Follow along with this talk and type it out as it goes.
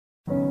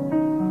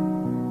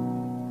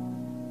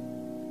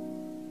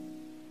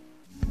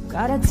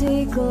Gotta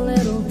take a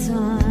little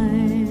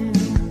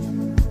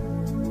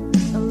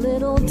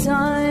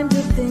time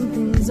to think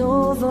things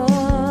over.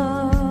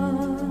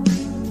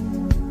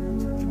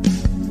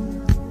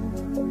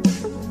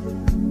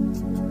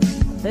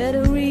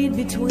 Better read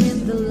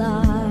between the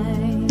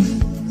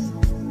lines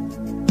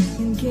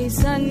in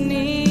case I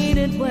need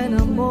it when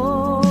I'm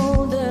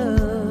older.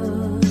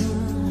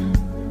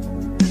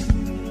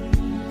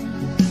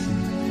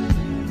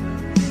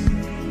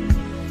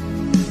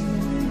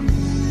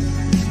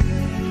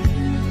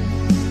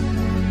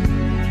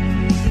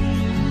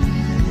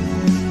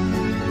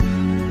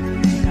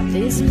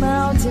 This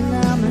mountain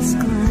I must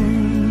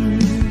climb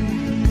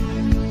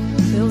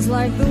feels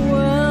like the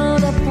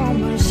world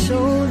upon my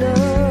shoulder.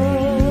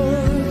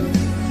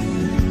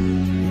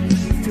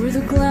 Through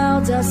the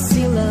clouds I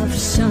see love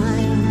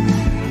shine.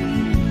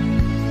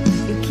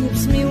 It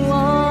keeps me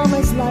warm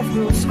as life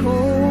grows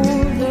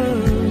colder.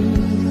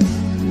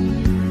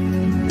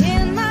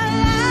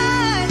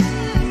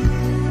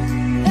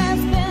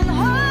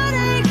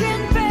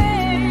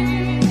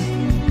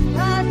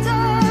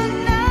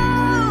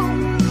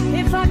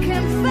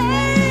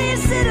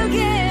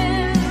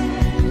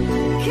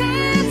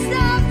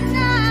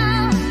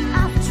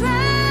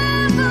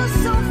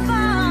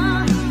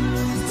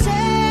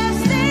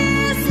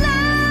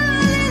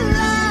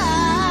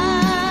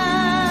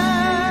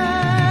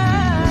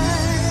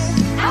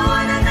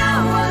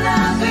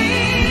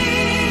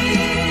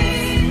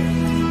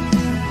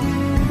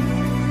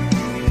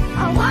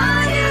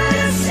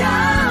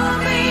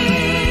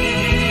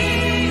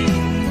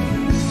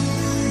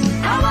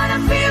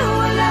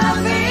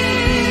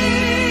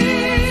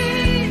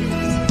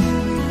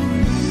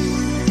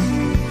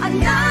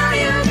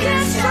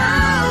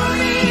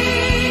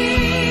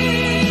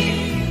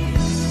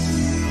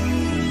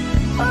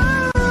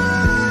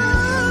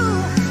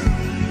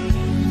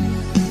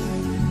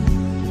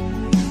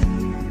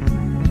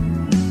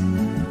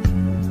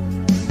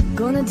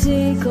 Gonna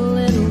take a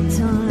little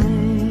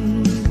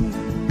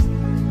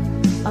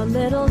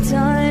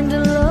time to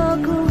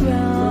look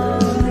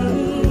around me.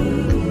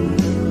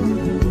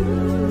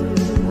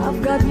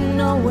 I've got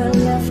nowhere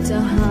left to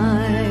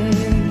hide.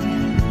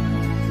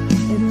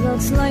 It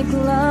looks like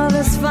love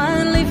has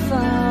finally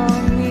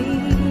found me.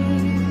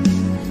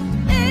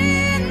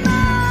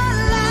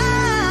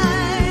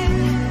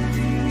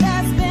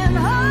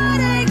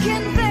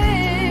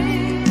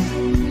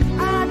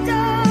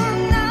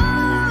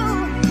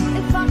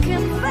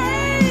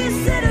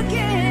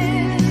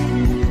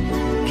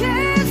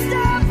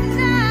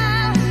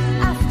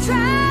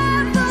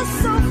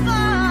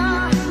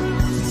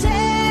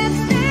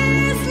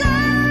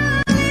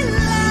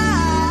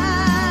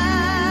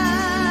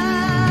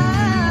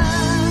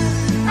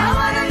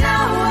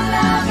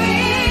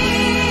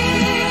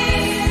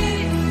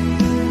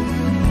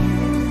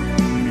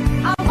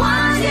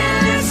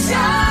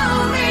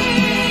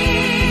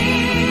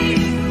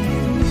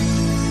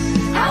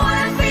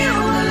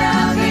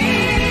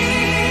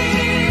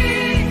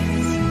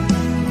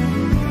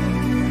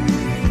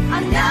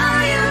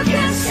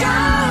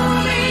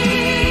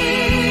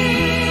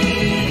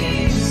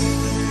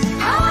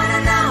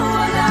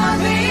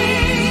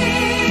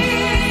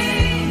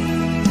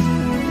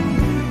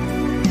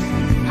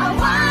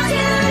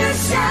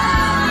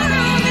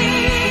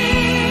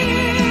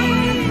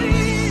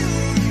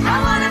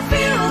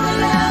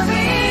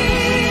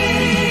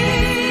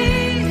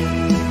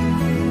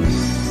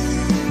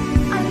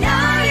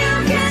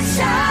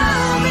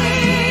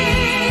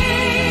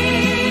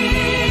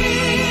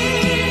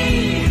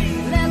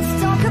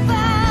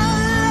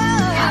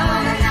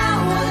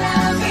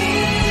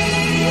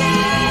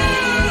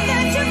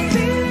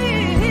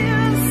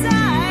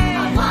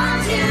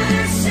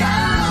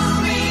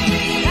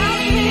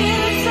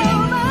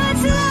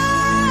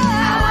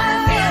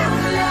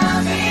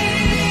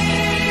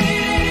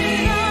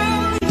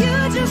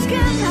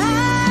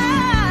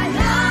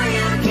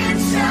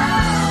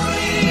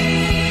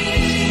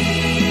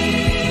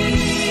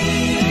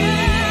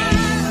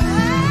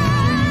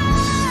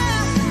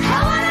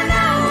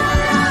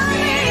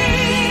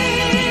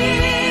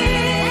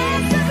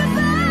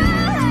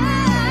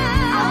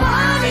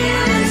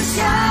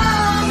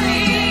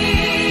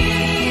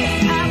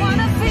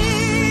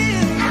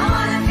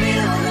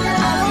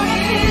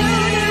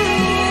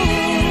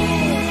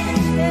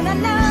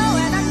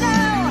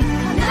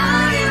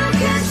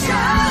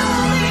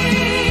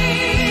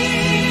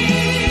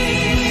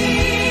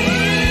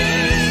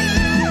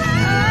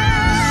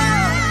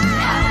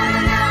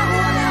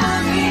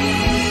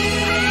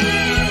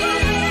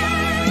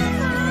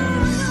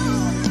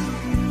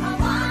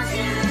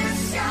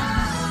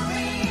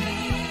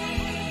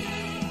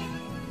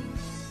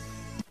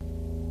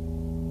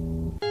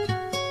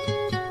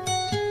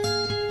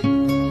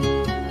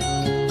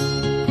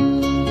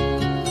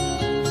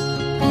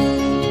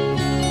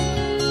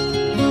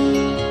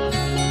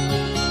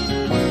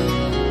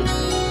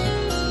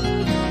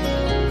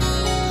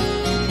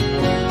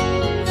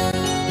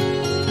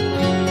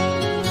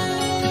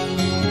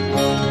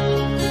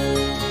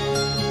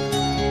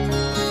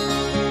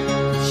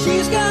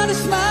 She's got a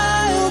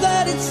smile that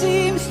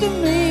means to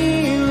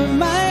me.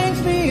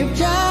 Reminds me of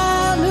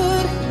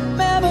childhood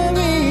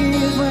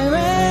memories where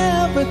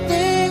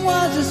everything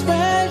was as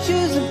fresh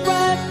as a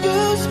bright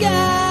blue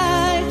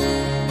sky.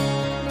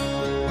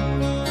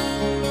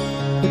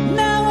 But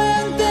now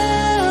and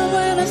then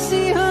when I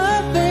see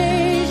her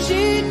face,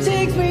 she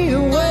takes me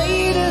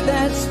away to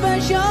that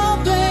special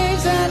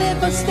place. And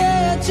if I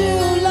stare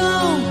too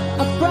long,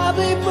 I'll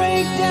probably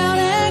break down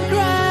and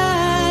cry.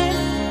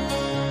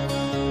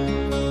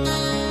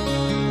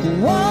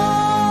 Whoa,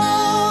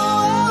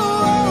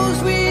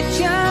 sweet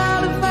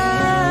child of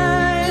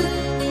mine.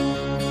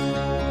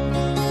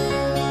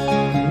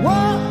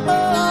 Whoa,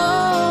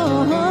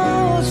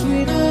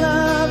 sweet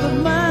love of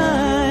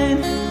mine.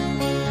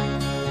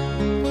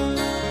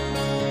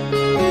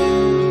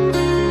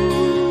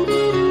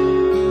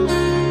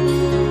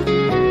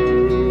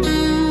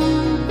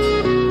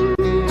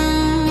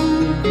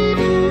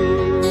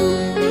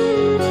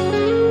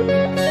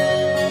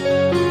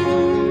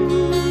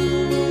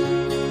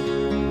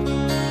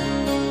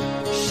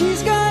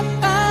 She's got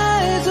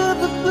eyes of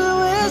the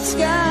bluest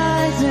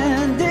skies,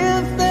 and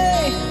if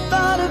they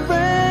thought of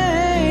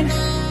rain,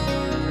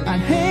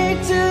 I'd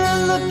hate to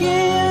look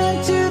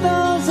into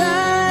those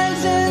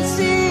eyes and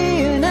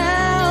see an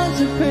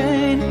ounce of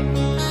pain.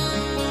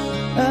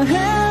 Her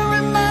hair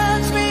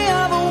reminds me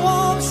of a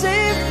warm,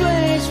 safe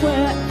place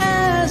where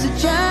as a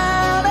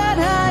child I'd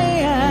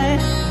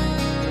hide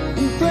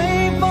and pray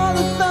for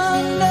the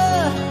thunder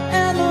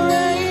and the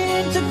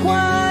rain to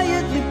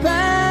quietly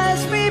pass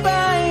me by.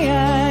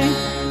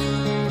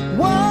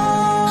 Whoa,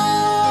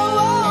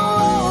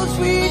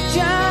 sweet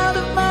child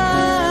of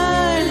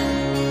mine.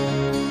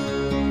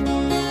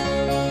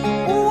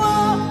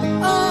 Whoa,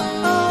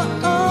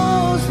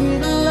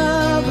 sweet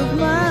love of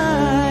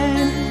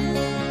mine.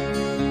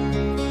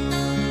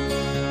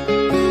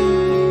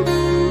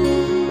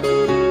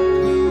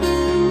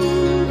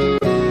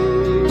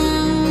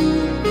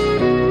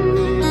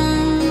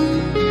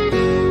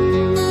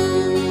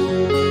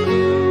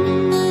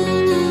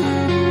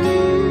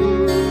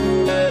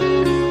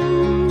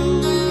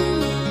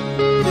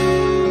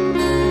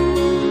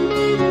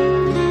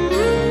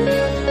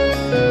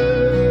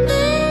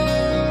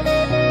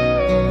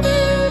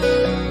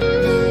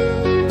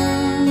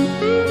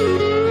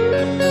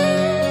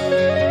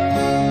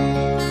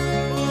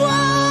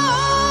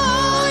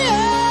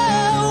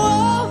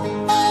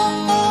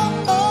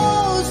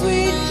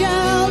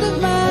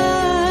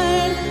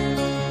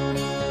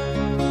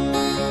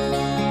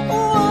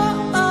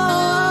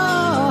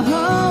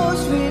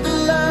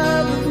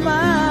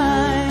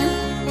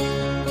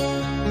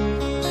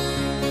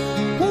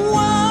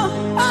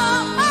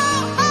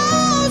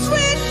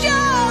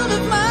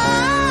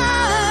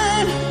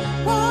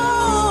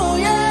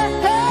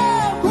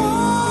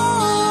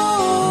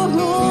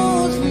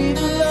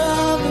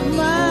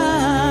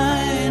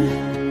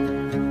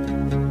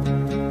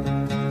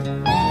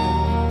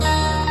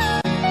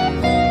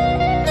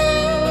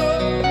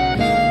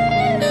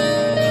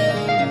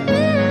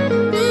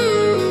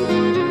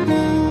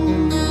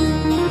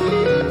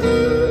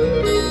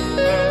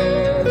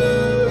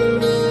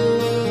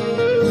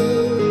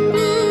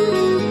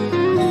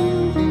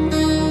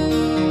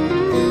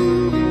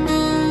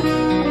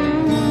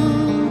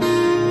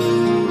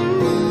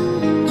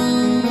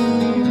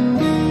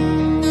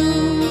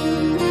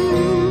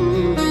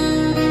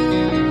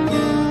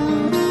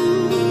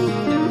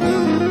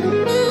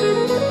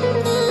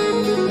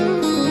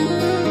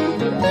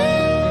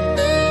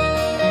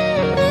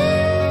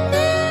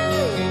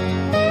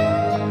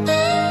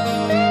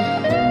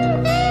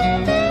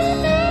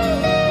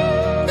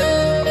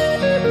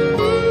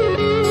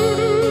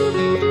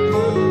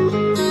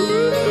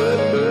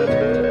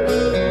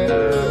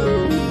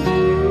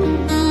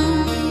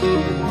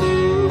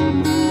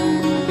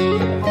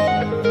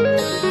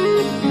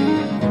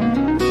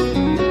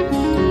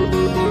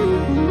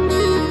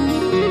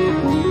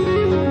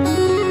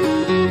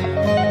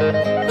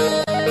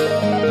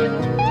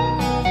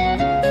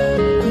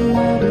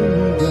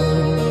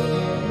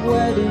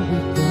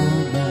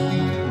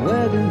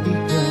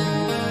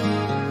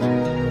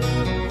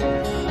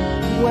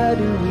 Where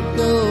do we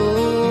go?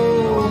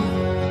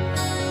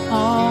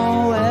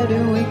 Oh, where do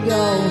we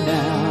go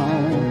now?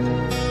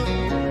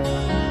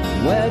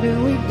 Where do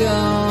we go?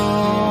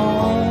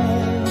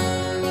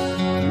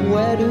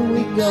 Where do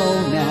we go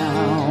now?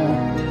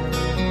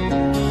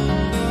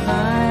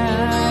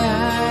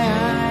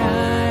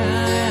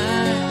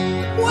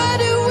 Where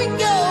do we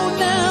go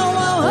now?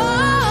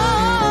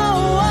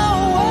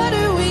 Where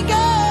do we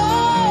go?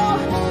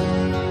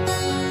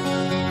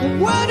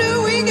 Where do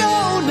we go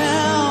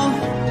now?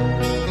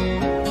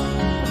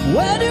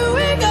 Where do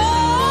we go?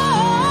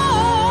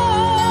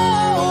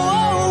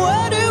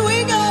 Where do we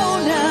go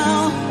now?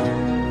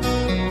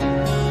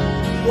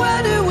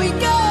 Where do we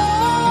go?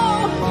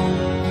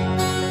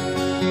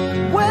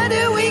 Where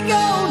do we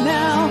go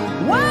now?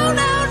 Wow,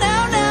 now,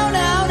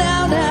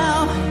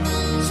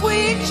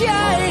 sweet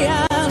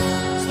child,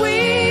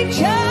 sweet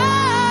child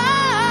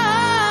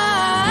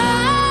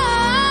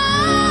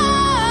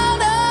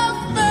of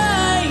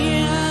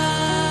mine.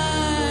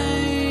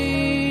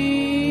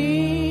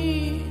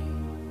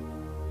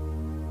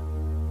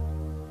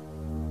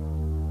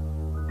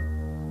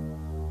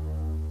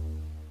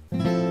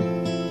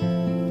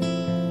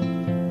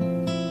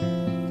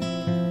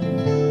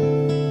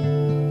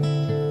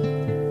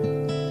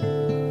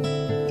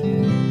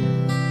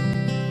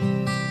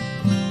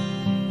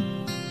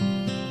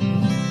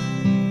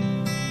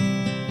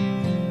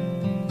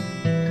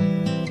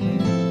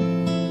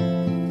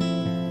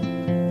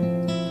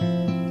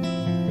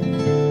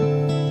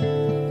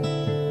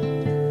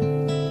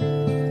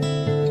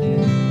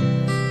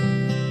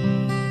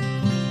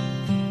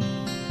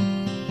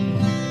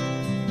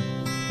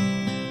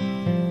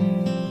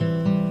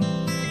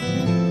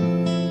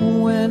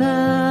 when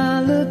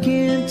I look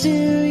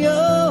into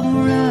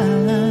your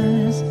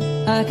eyes,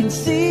 I can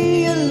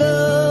see your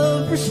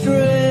love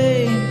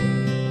restrained.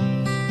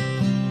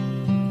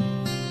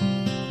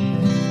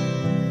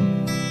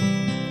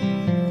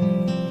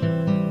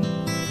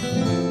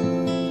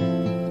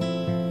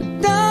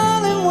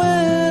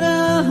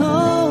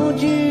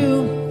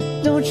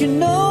 Don't you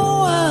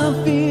know I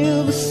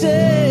feel the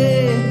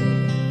same?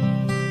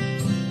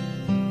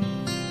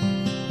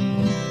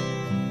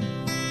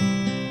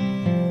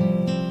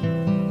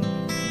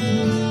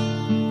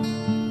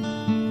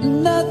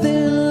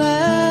 Nothing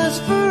lasts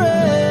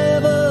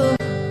forever,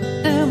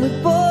 and we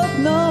both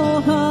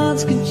know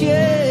hearts can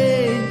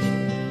change.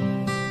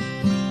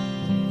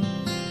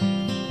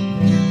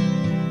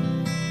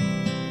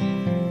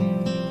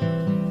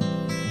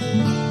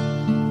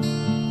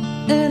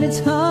 And it's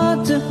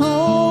hard to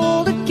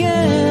hold a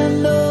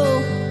candle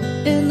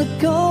in the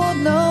cold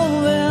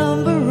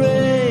November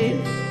rain.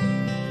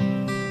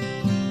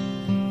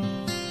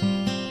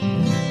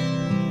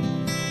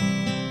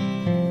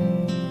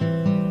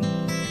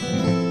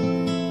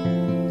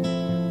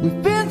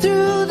 We've been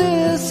through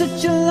this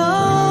such a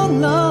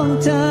long, long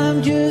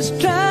time, just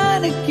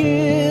trying to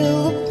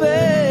kill the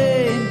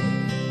pain.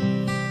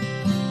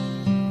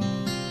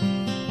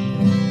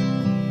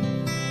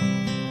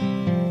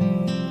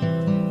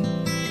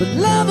 But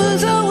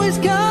lovers always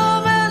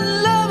come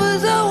and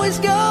lovers always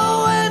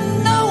go,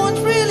 and no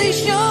one's really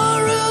sure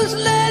who's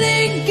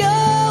letting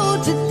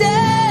go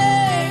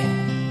today.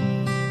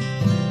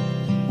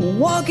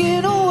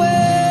 Walking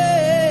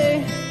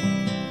away.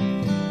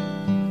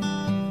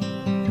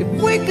 If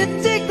we could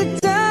take the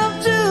time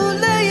to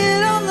lay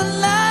it on the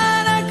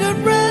line, I could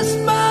rest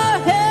my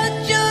head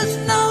just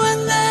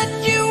knowing that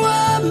you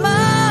were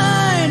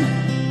mine.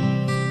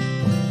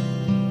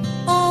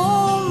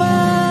 Oh,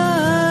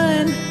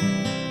 mine.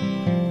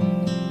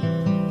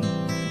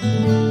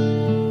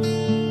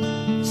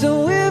 So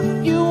if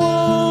you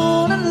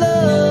wanna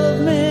love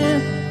me,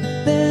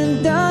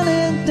 then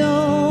darling,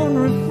 don't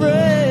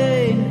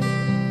refrain.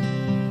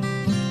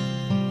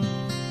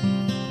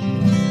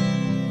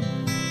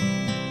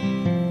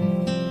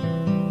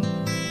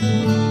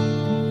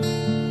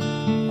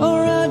 Or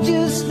I'll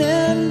just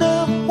end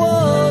up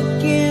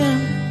walking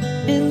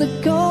in the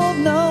cold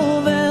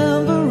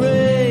November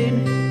rain.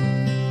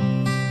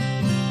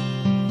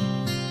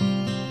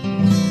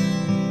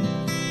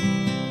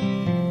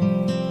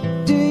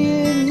 Do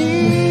you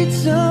need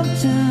some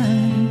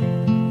time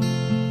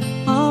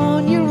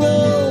on your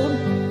own?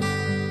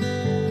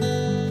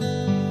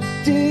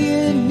 Do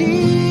you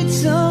need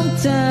some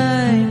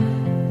time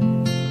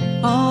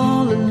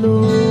all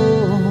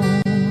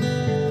alone?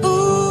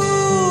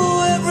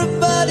 Ooh,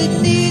 everybody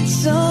needs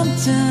some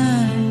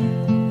time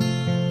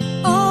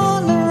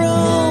on their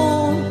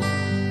own.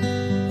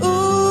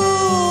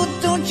 Ooh,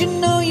 don't you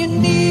know you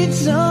need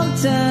some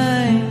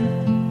time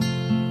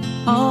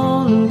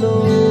all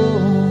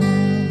alone?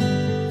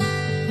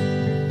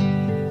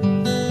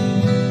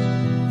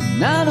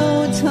 And I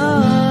know it's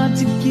hard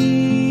to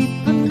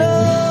keep an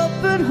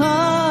open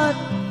heart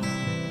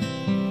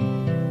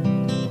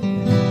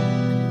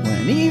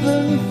when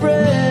even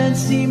friends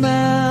seem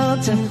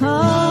out to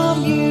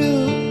harm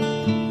you.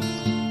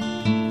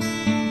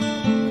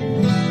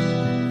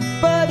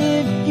 But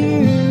if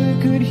you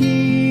could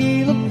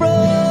heal a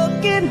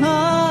broken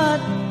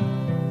heart,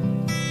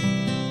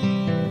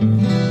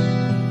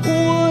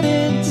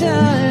 wouldn't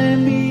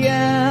time be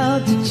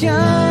out to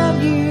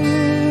charm you?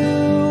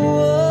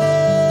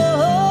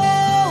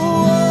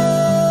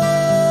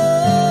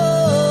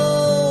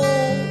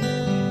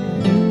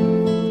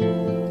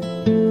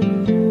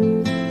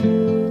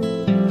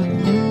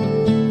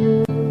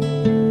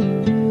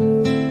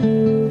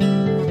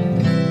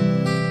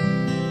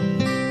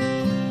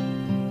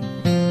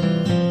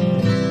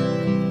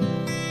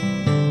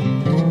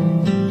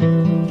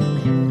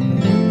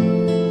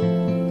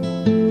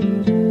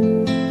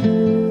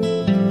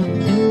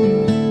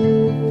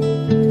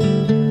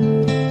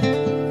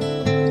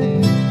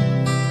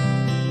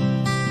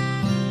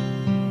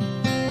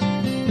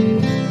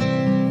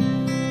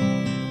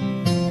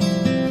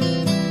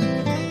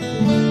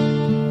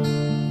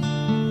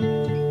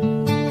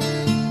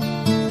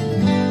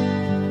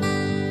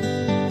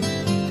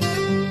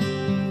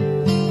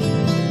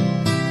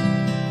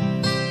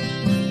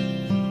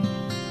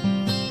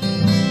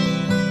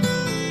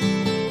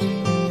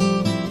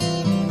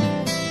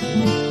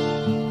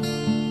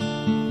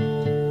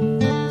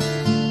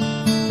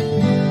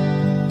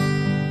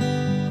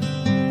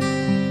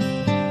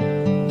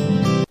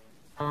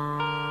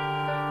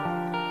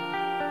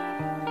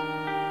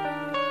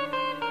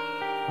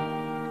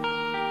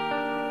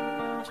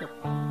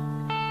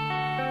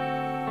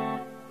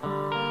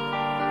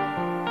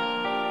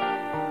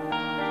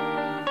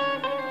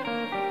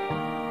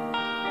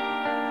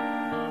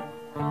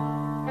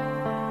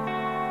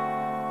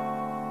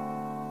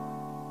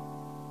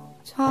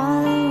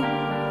 Time,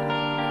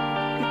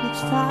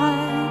 it's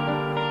time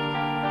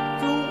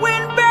to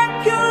win back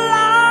your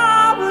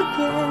love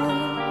again.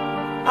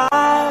 I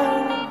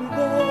will be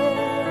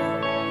there.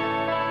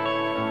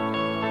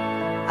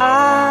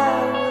 I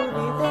will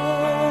be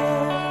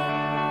there.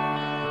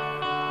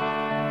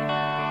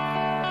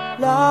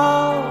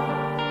 Love,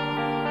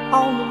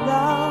 only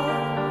love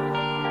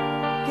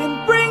can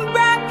bring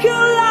back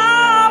your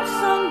love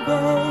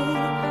someday.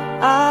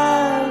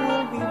 I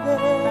will be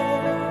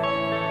there.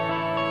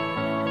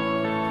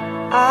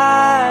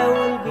 I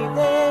will be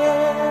there.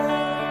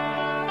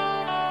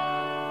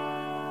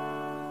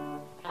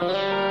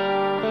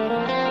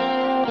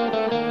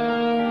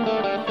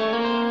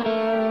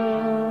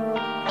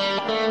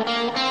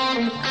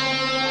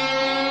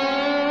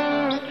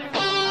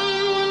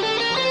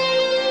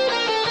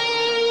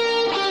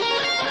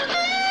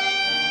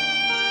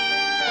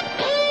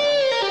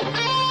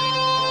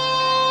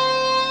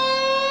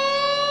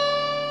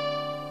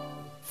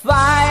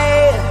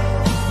 Fight,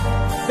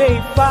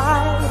 babe,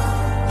 fight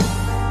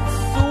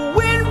to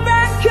win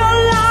back your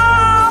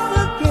love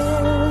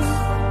again.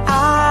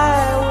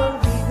 I will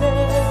be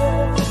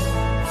there.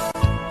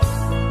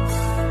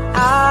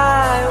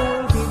 I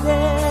will be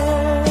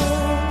there.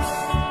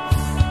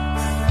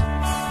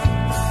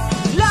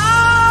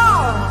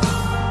 Love,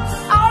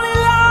 only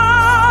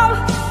love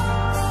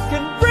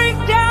can break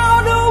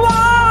down the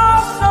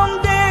walls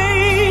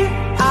someday.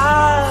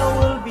 I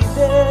will be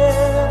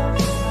there.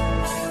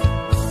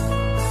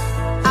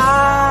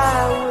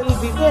 I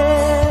will be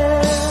there.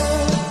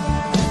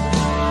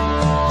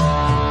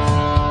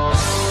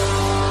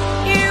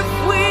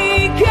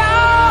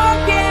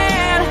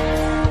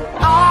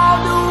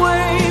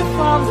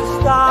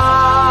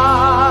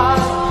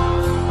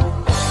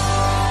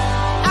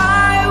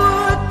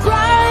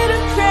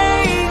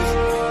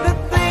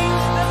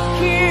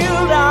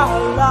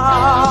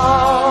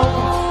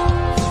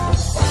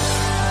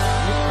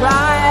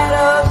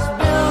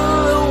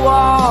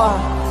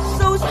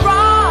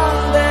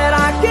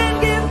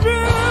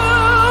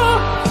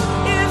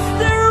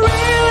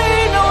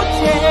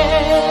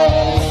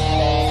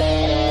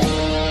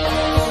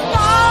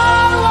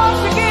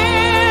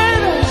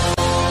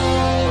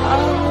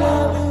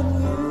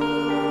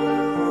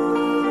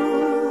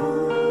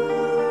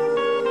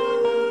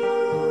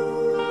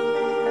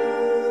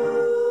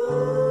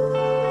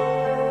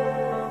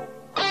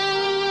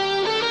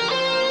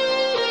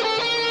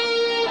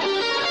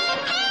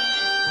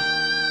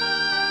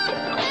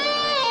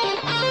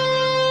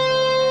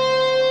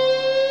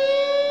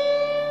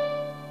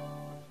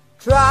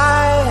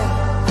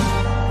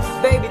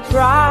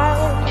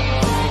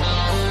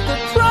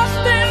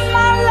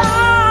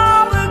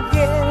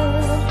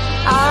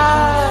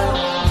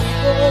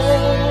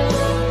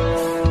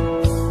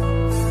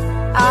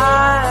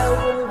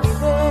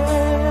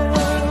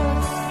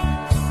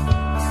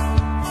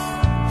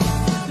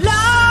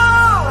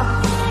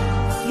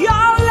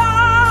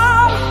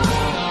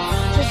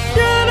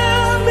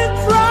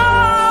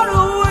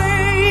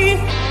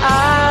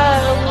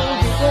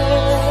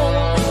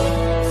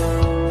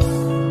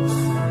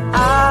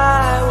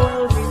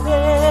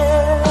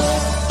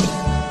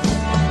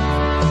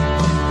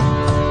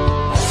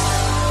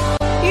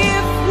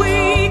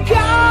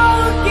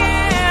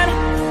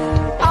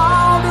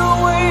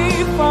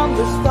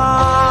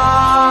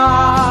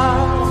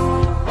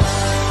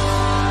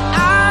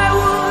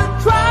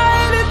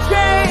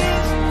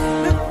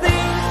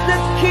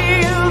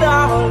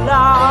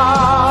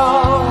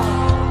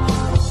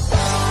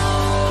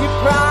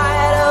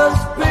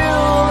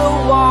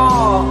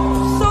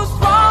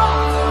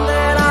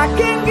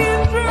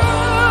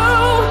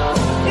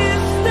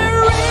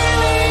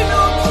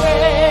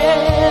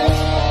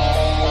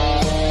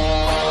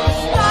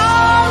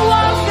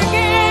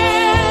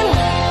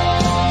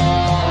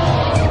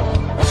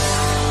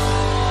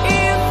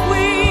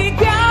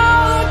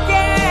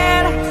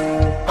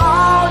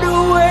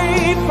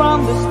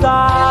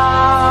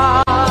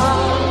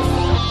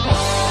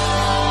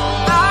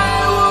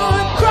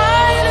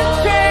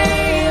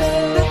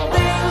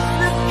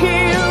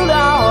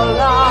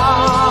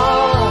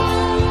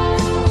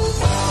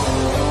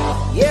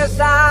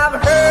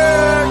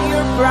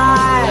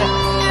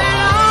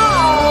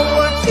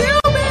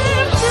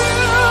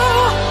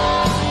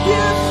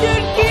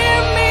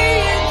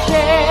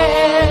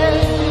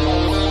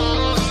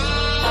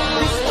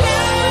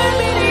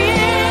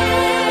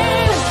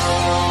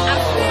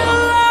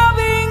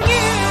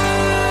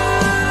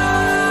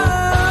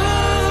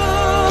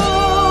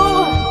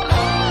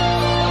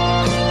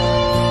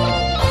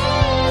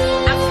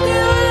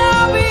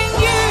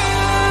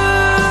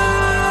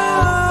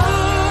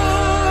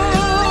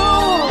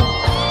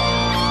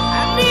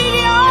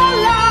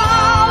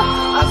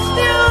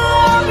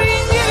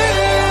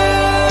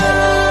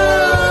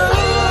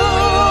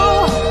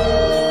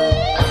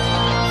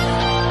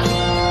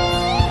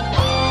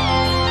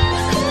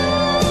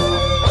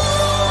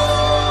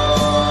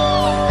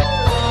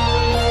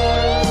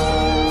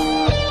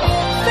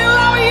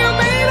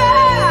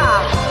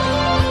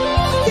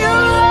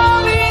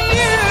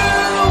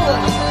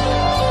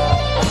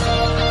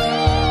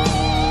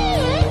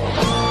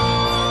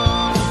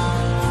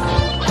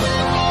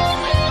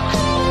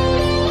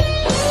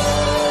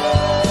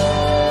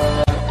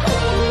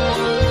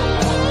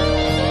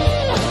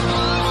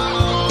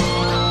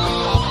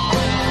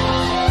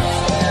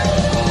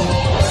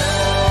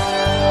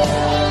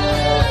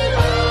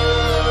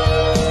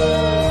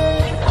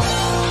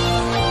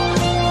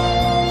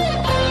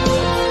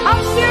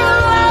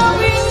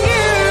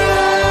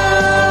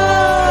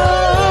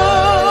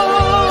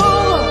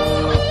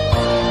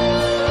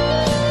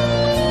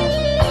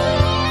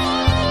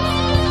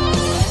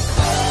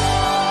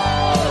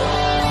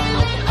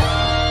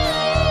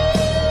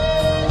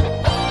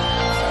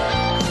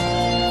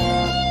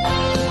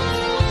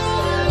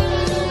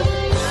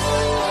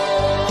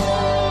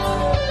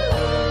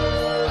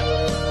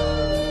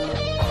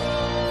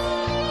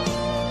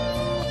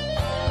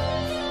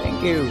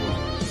 you.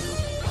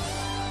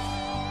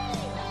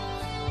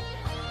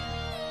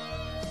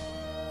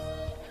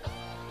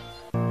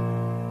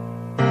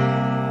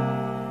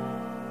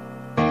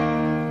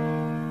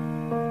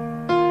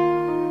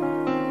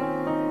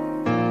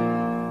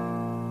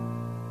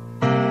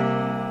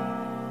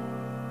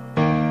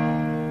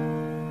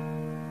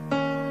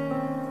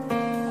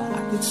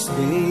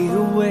 Stay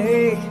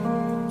awake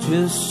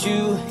just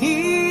to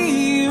hear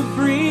you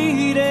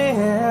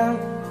breathing.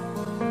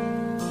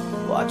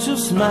 Watch you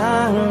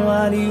smile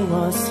while you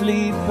are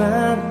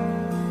sleeping,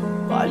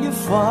 while you're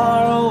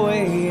far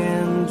away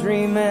and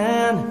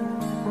dreaming.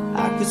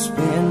 I could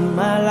spend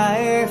my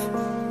life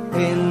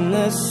in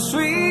the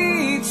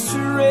sweet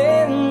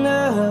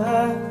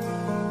surrender.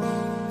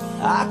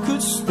 I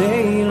could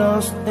stay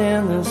lost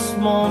in this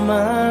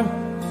moment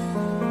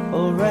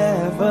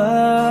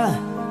forever.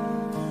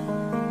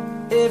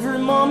 Every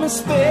moment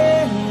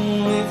spent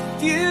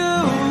with you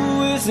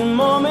is a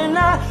moment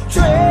I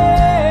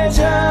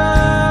treasure.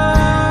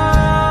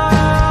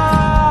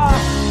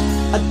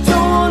 I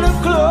don't wanna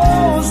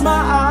close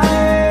my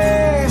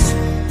eyes,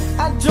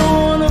 I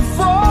don't wanna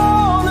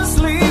fall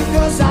asleep,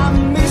 'cause I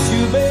miss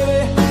you,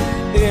 baby,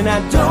 and I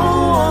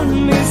don't wanna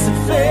miss a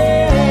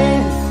thing.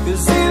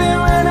 'Cause even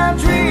when I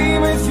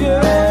dream with you,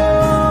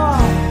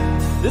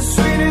 the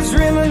sweetest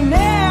dream I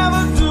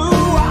never do,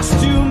 I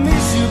still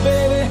miss you,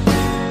 baby,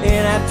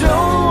 and I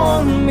don't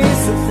want to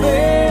miss a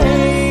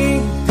thing.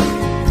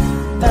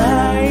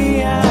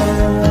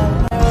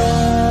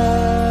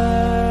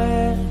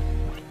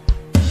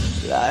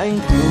 Lying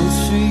close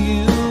to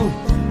you,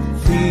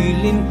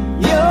 feeling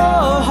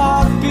your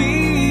heart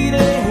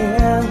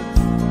beating,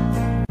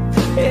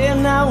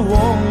 and I'm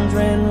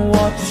wondering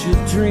what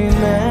you're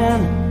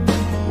dreaming.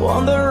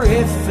 Wonder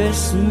if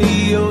it's me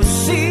you're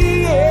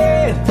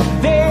seeing.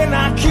 Then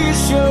I kiss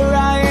your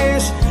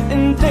eyes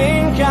and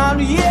think I'm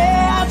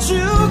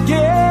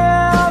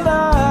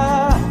together,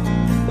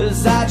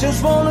 'cause I just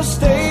wanna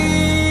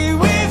stay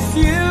with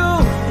you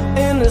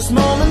in this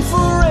moment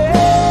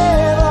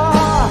forever,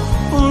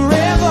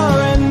 forever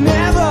and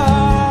ever.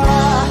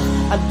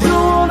 I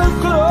don't wanna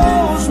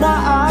close my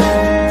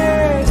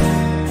eyes,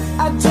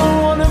 I don't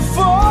wanna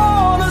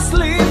fall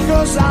asleep,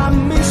 'cause I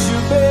miss you,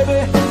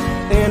 baby,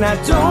 and I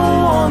don't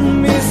wanna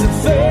miss a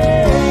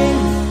thing.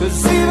 'Cause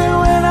even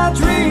when I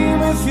dream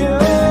of you,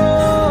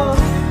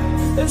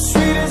 the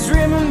sweetest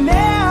dream I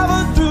never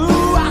do,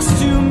 I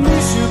still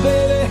miss you,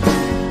 baby,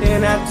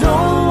 and I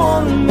don't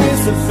wanna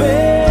miss a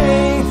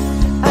thing.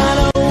 I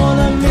don't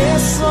wanna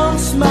miss one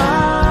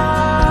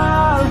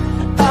smile,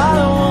 I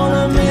don't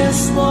wanna miss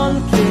one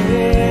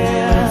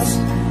kiss.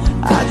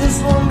 I just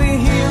wanna be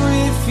here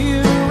with you,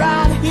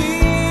 right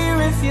here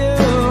with you,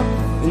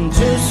 and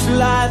just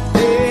like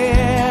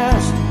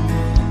this,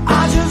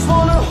 I just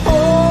wanna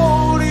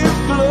hold you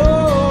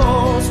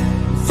close,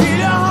 feel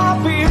your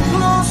heartbeat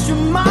close to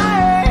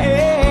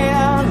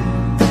mine,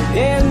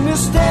 and you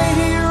stay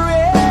here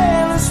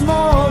in this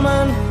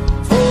moment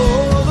for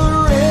the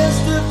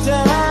rest of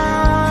time.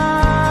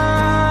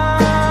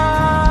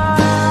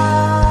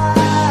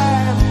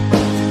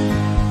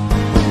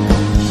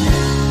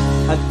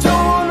 I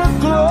don't wanna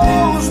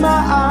close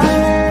my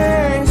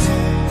eyes,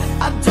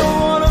 I don't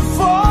wanna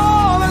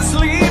fall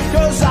asleep,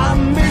 'cause I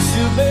miss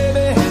you,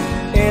 baby,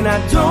 and I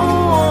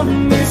don't wanna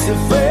miss a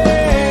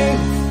thing.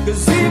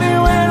 'Cause even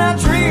when I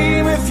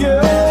dream of you,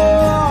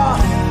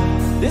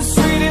 the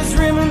sweetest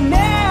dream I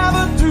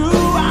never do,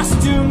 I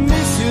still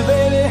miss you,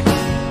 baby,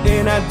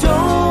 and I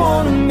don't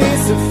wanna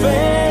miss a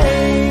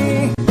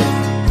thing.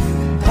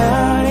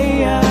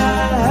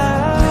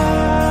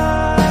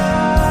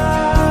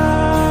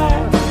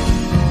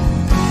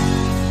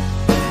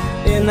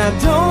 And I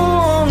don't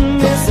wanna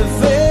miss a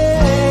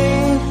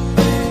thing.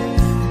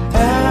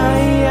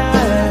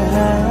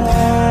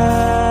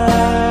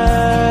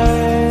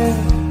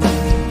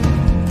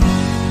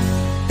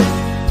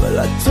 Well,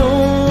 I don't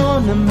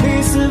wanna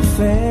miss a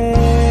thing.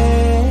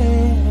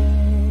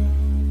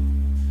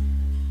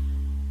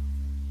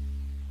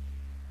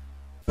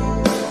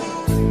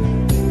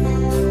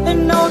 And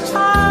no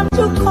time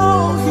to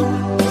call you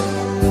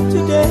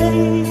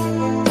today.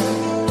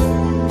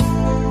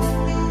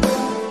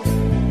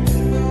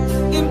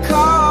 In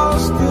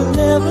cars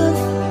delivered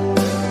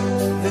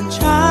the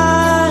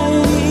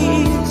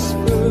Chinese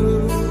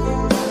food.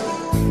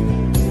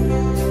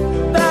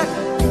 Back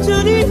to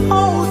the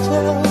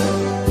hotel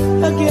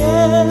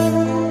again.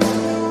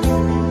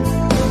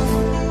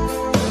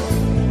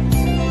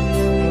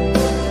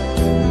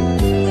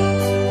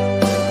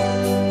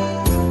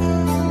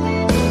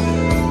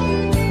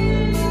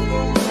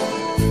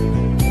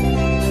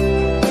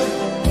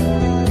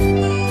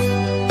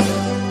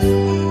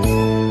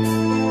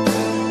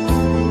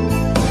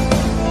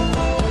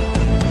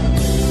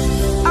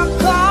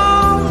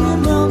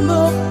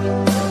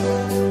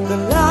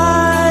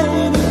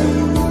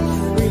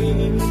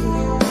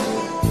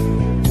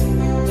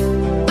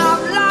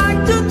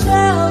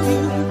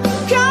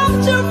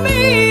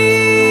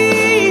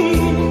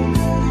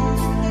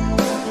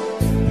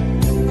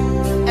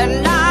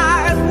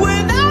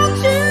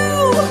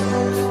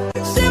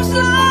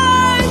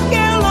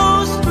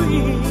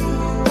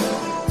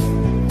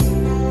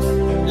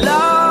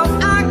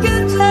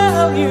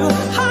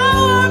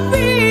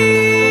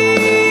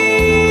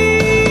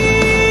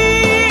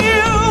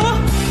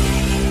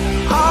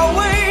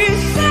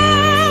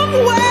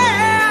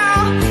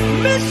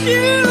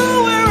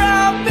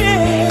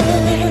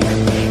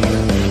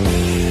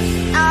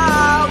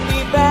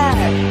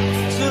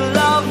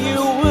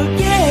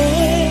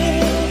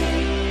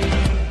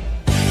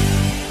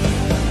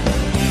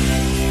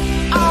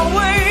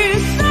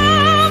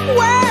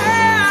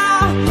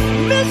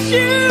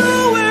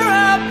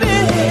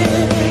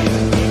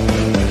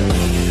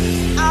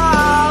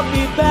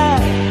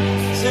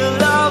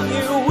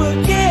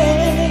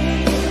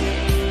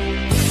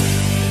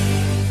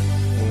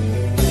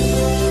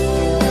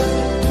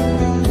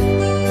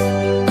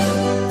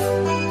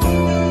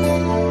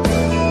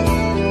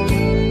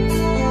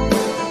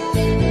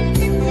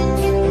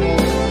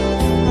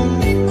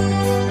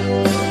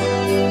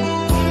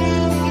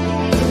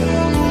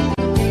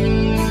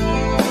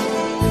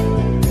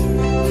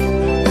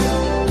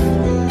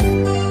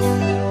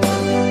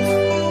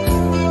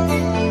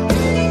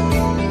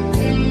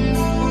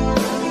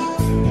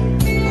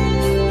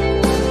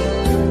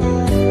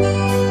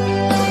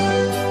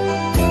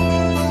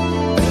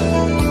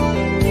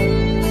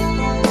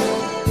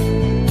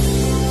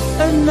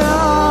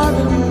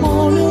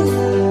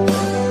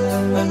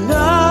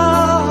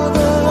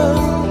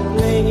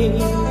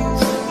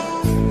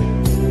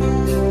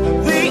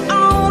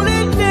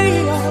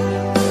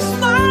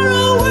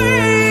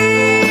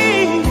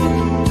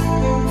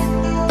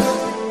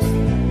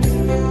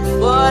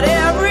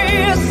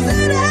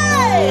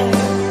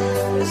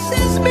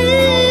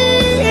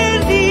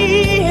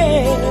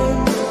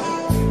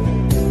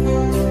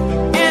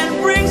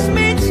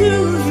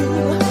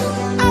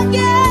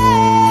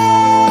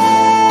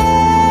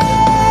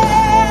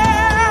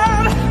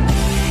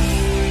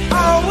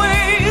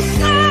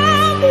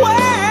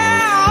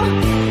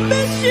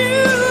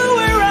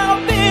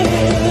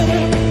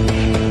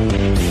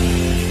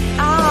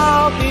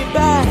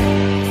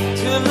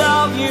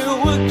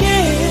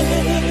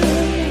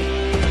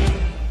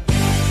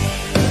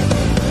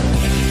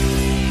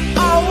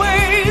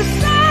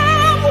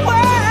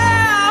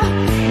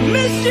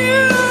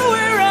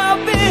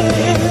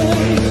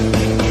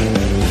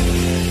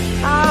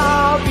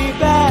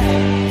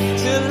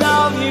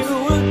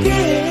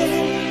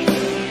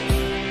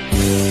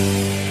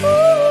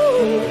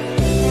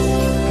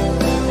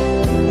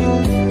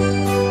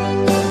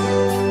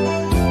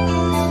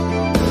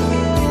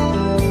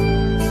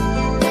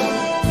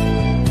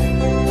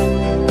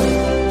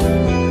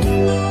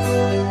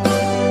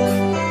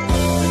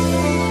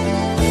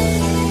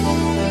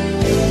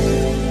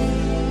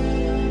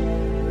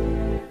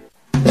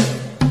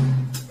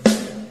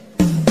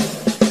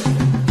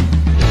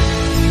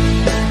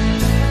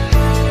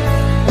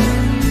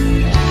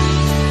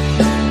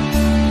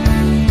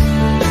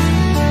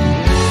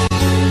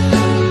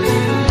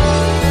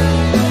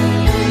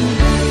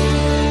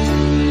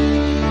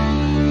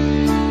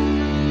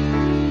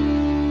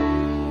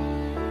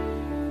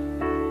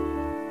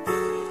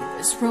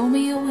 This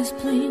Romeo is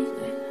bleeding,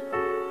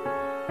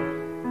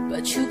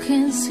 but you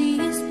can't see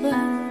his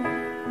blood.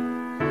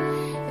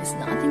 It's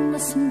nothing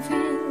but some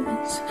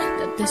feelings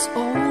that this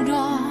old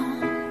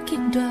dog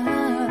kicked up.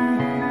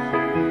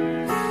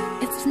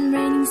 It's been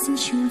raining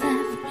since you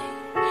left me.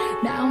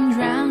 Now I'm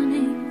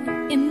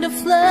drowning in the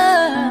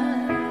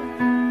flood.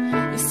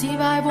 You see,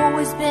 I've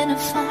always been a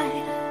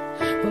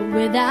fighter, but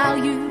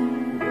without you,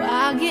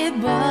 I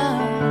give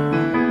up.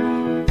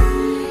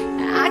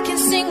 I can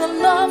sing a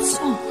love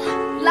song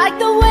like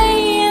the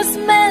way it's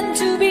meant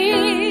to be.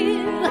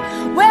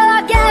 Well,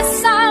 I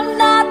guess I'm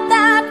not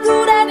that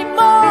good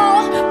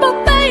anymore,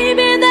 but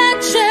baby,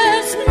 that's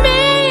just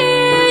me.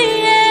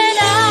 And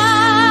I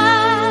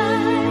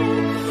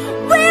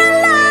will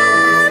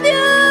love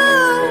you,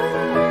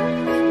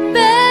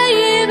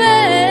 baby,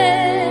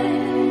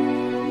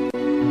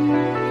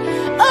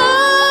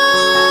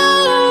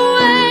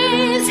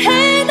 always.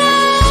 And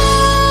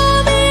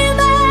I'll be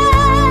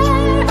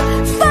there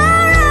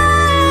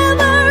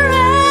forever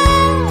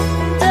and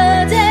a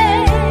day.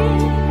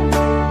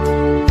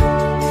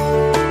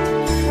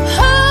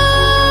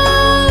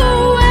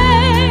 Always,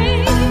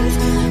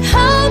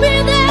 I'll be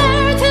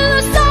there till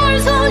the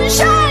stars don't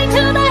shine,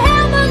 till the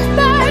heavens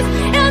burst,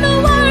 and the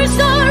words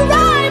don't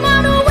rhyme. I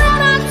know when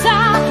I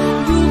die,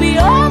 you'll be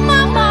on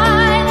my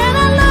mind, and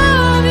I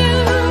love you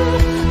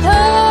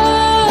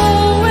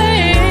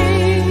always.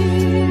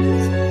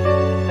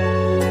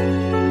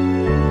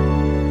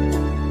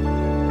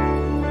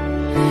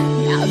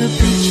 Now the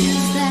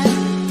pictures that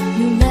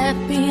you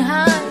left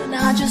behind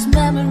are just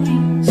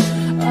memories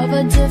of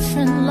a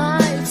different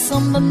life.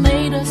 Some that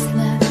made us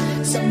laugh,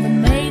 some that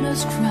made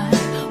us cry,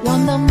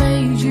 one that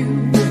made you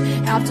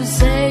have to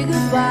say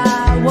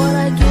goodbye. What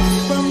I get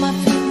from my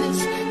fingers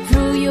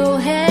through your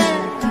hair,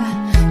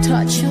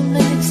 touch your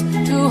lips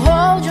to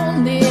hold you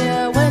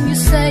near. When you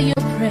say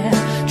your prayer,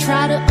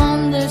 try to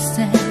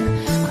understand.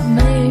 I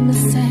made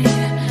mistakes,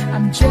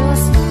 I'm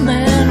just a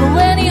man.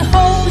 When he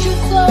holds you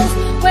close,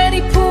 when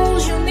he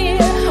pulls you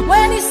near,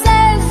 when he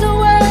says the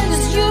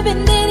words you've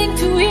been needing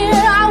to hear,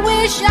 I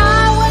wish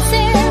I was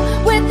here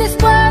with these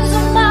words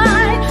of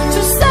mine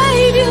to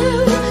save you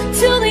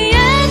till the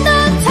end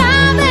of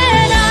time.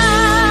 And I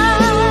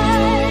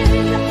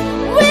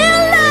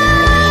will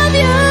love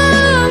you,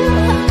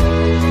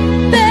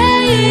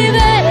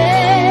 baby,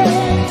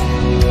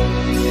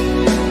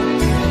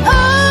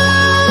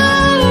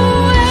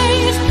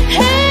 always.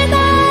 And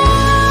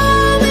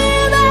I'll be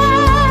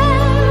there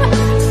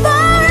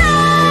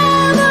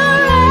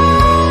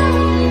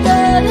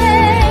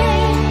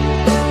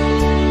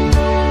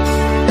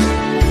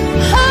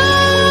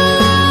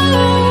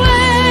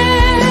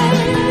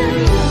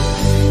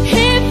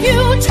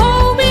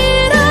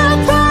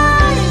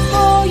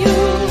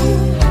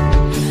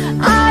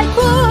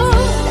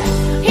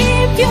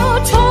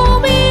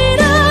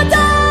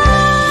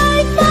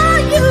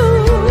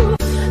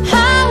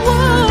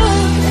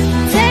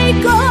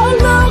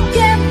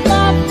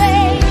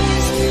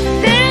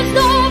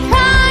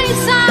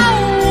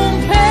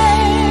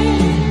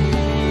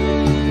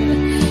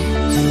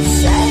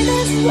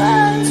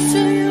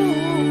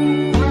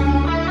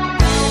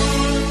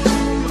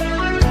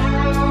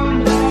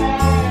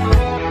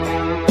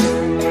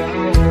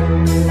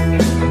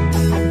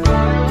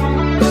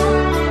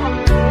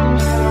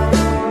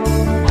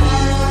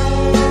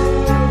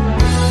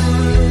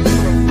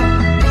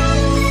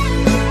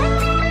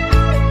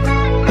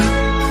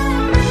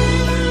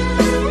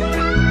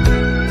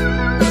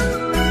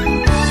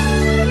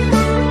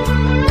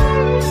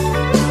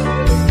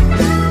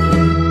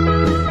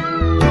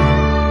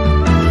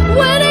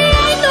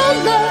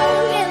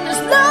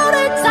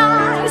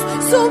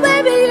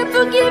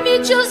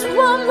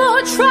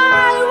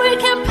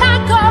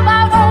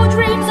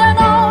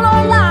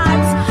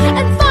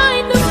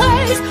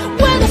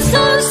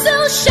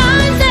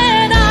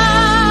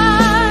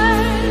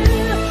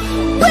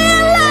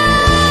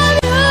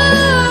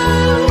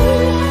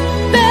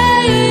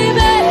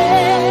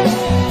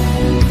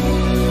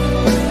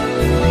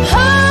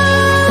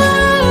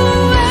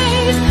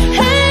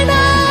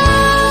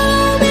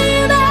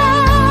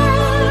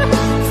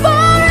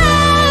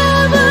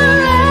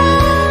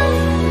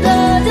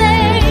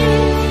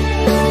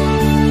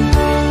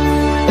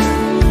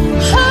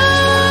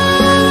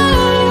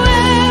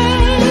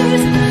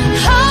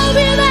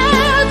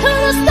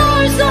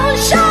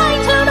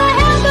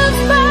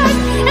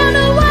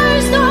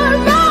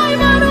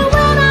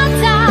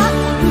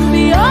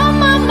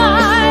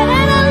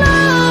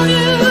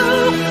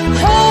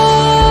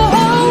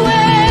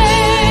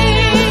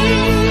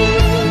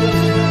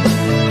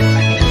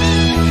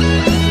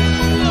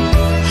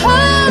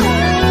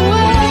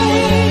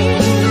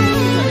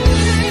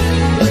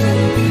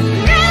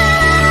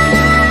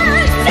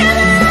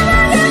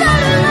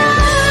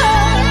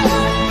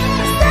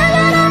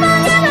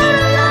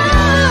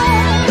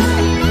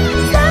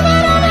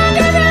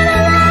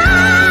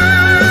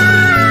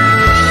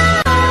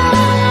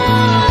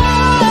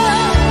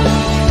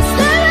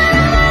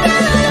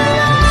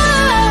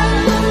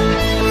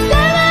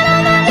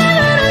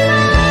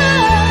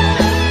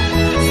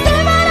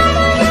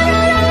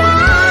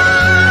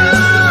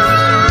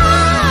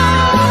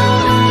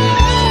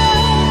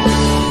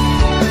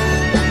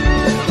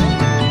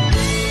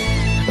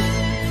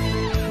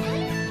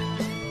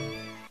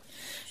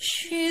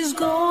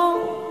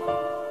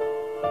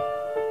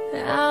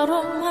out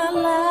of my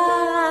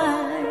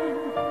life.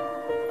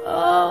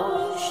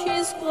 Oh,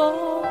 she's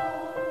gone.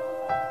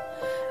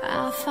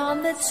 I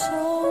found it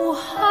so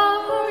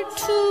hard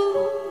to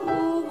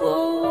go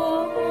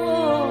on.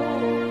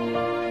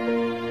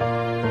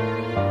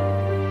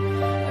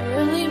 I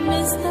really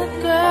miss that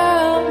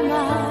girl,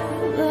 my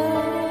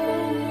love.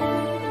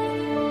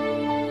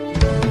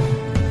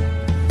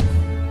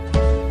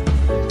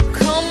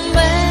 Come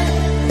back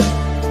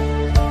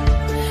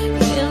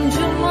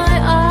into my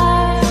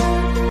eyes.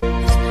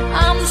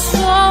 I'm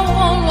so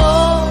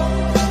alone.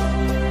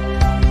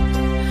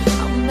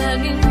 I'm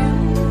begging you.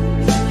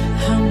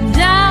 I'm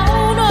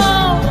down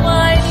on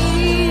my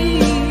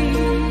knees.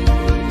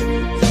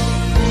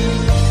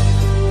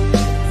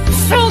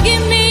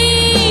 Forgive me,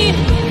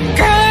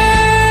 girl.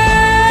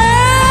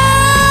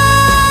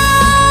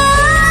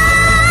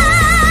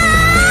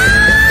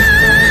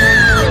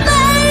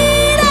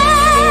 Lady,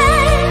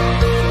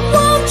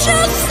 won't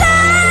you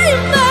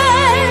save me?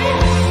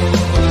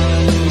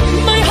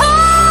 My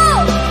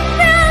heart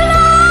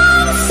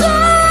belongs to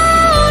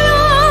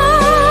you.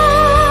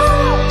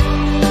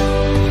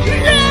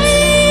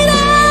 Lady,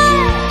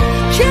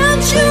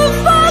 can't you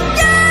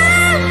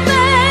forgive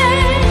me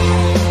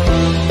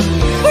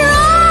for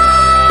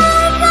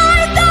all I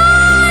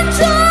done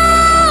to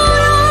you?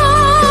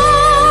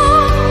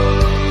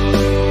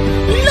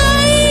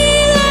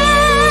 Lady,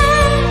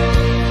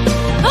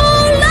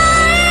 oh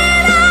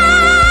lady,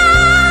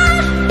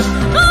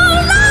 oh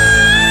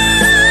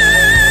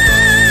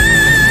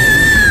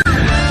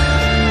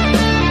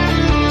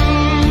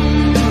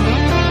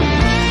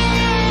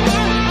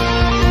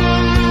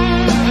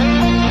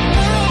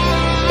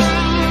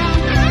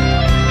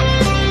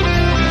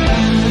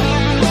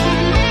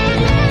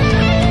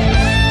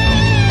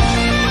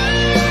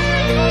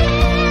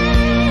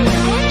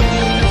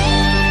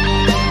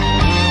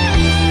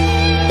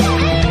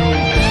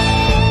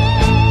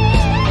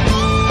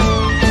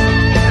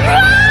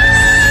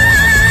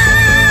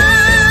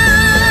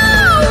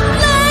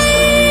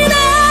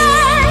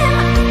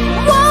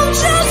won't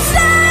you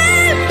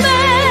save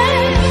me?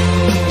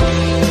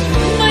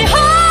 My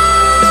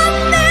heart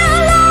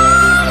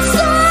belongs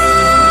to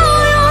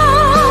you.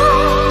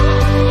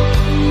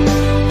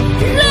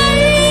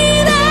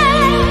 Lady,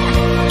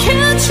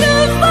 can't you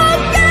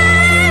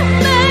forgive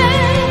me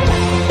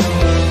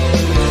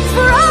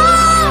for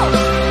all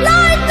I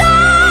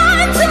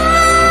done to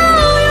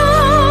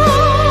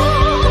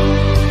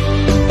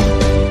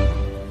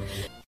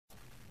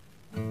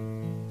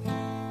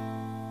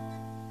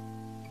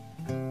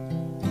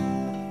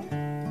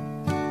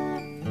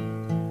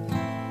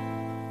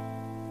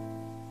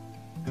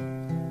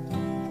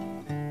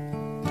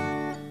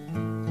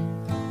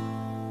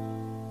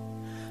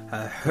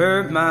I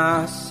hurt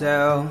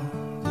myself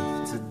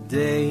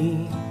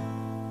today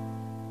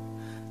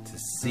to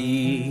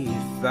see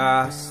if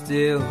I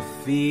still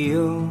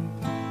feel.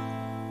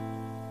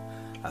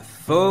 I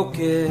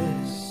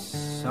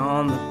focus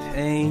on the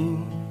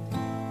pain,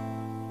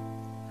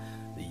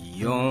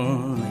 the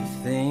only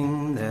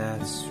thing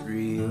that's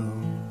real.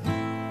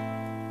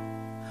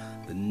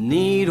 The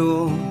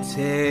needle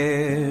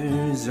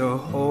tears a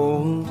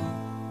hole,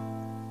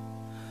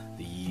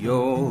 the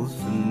old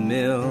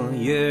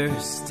familiar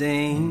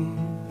sting.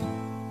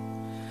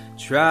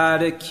 Try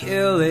to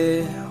kill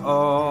it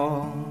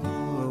all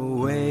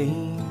away,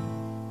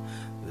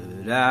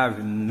 but I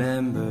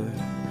remember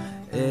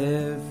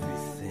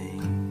everything.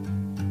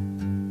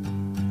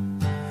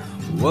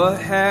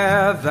 What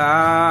have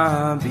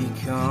I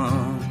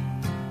become?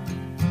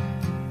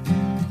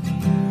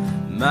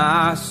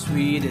 My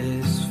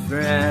sweetest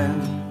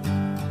friend.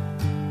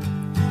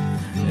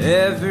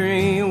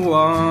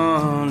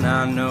 Everyone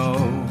I know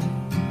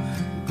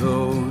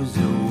goes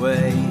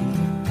away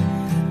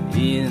in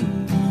the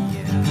end,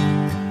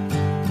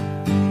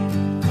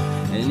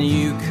 and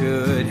you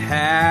could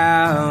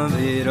have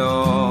it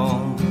all.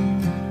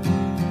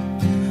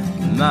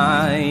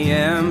 My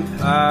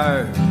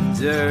empire of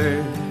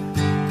dirt,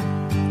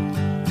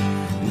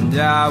 and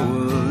I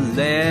will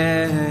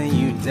let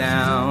you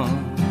down,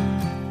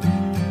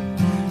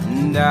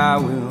 and I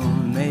will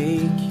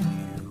make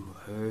you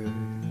hurt.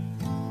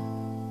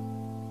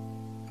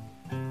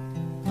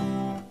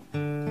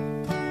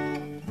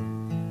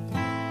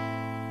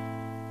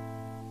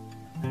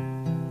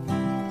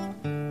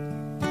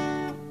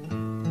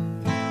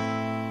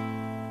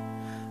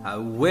 I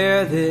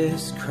wear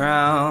this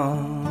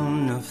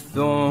crown of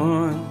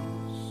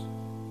thorns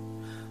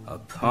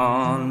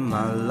upon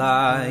my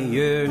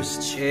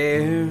liar's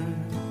chair,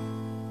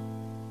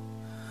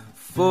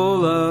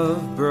 full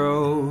of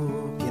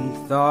broken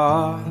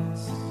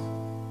thoughts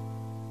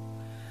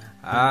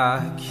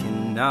I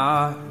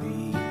cannot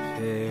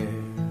repair.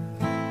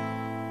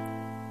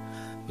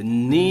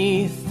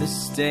 Beneath the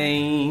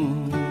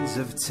stains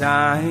of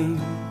time,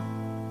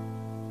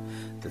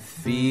 the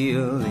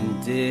feeling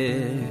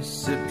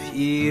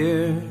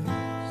disappears.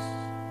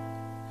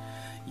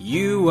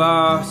 You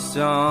are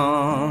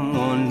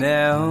someone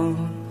else,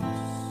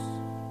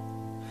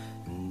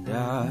 and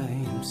I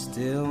am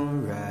still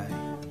right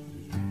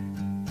here.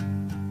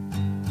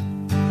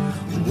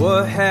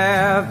 What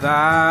have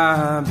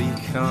I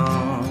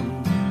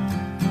become?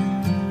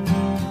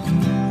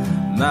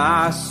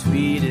 My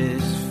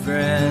sweetest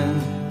friend.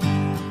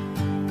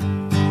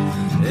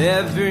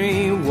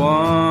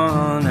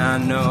 Everyone I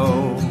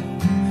know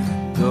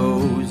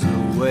goes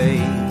away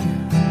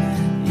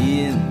in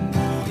the end,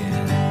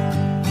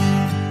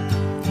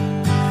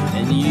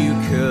 and you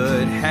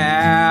could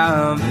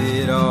have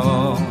it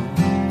all.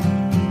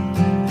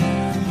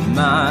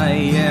 My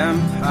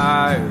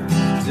empire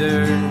of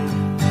dirt,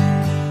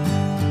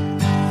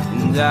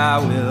 and I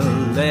will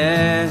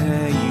let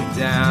you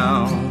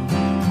down,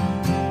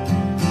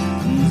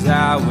 and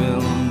I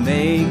will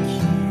make you.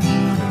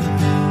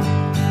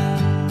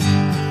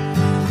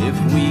 If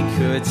we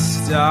could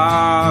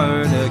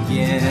start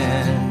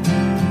again,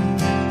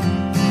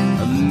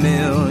 a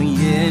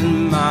million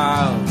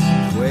miles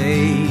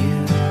away,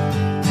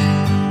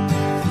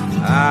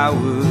 I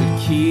would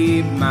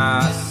keep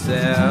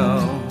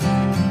myself,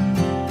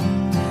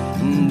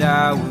 and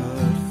I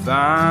would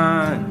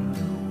find a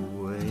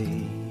way.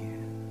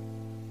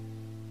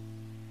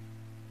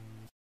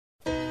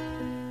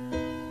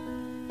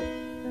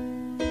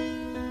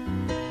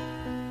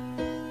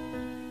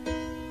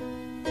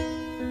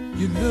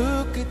 You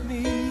look at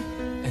me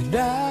and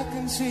I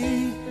can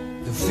see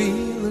the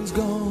feeling's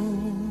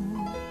gone.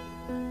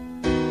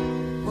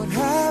 What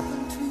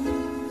happened to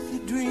the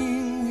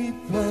dream we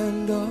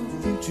planned our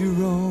future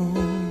on?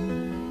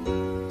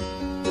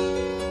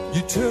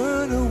 You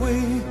turn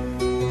away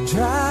and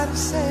try to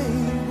say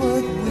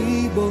what we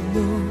both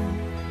know,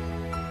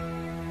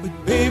 but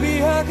baby,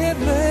 I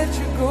can't let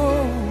you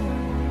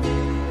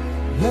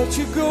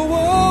go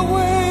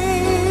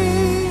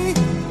away.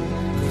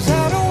 'Cause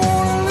I don't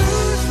wanna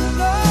lose your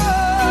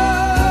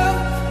love.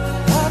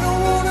 I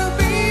don't wanna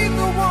be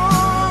the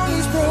one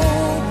who's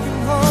broken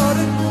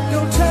hearted.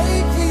 Don't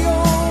take the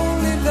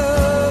only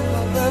love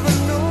I've ever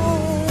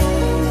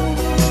known.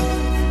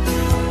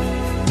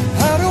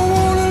 I don't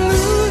wanna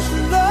lose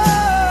your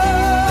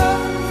love.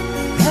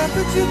 How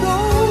could you go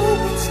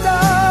and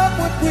stop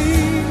what we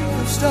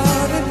have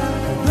started?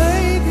 Oh,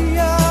 baby,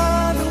 I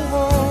don't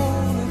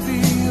wanna be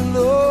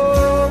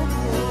alone.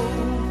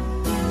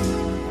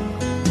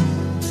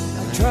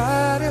 I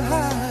try to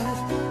hide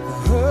the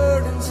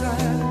hurt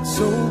inside,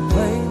 so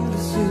plain to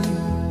see.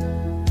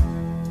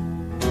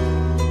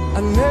 I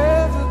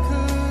never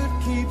could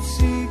keep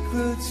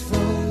secrets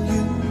from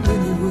you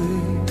anyway.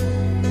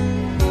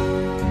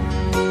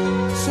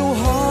 So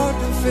hard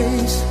to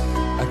face,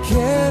 I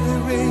can't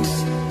erase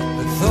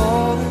the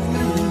thought of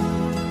you.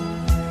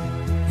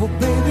 Oh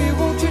baby,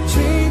 won't you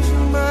change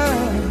your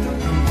mind?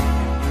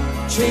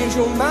 Change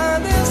your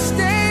mind and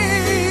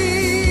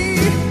stay.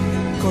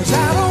 'Cause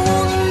I don't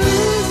wanna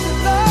lose your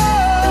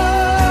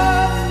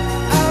love.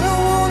 I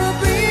don't wanna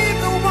be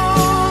the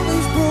one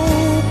who's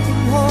broken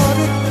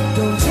hearted.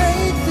 Don't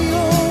take the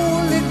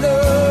only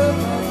love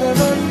I've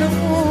ever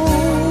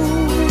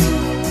known.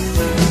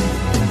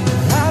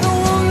 I don't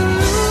wanna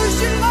lose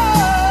your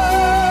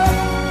love.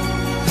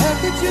 How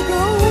could you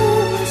go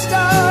and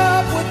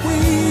stop what we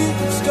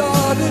have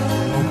started?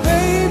 Oh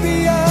baby,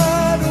 I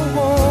don't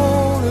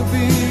wanna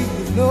be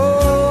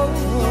alone.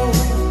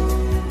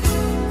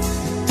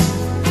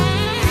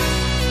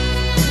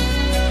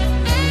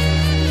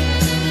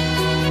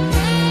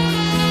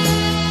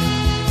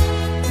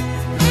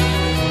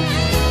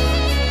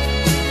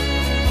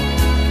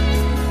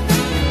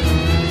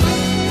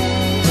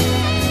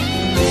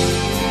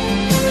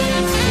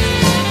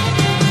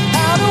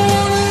 I don't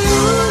wanna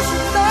lose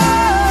your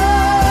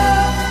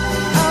love.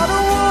 I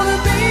don't wanna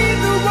be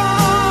the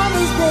one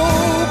who's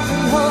broken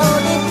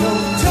hearted.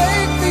 Don't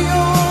take the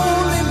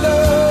only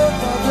love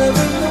I've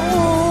ever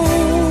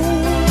known.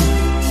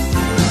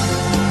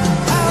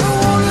 I don't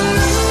wanna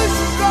lose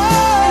your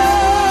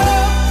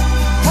love.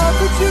 How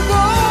could you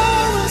go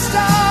and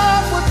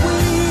stop what we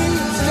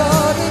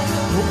started?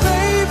 Oh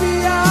baby,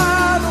 I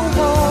don't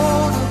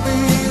wanna be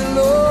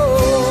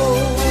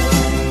alone.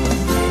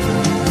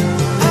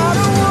 I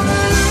don't wanna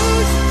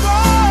lose your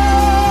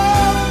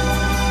love.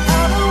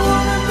 I don't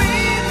wanna be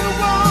the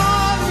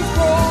one who's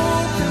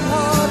broken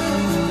hearted.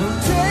 Don't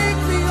take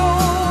the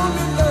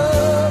only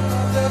love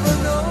I've ever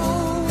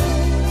known.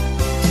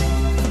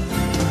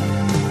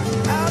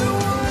 I don't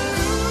wanna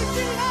lose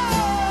your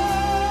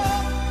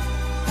love.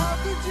 How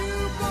could you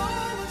go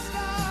and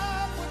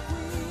stop what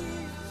we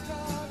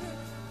started?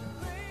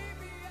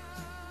 Baby,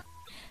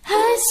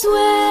 I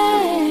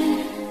swear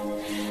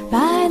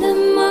by the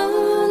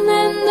moon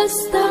and the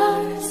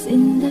stars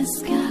in the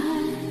sky,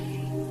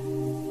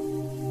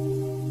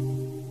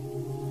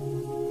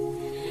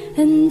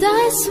 and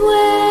I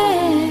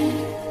swear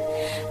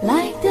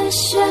like the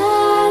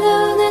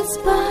shadow that's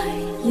by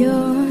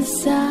your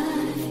side.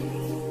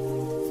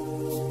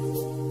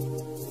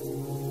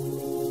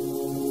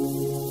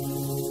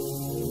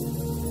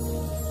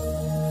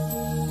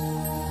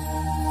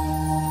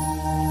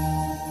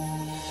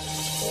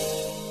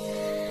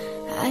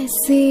 I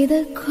see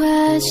the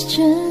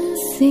questions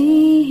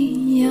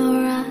in your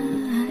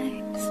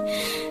eyes.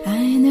 I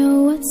know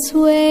what's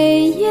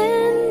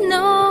weighing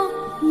on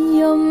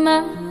your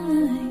mind.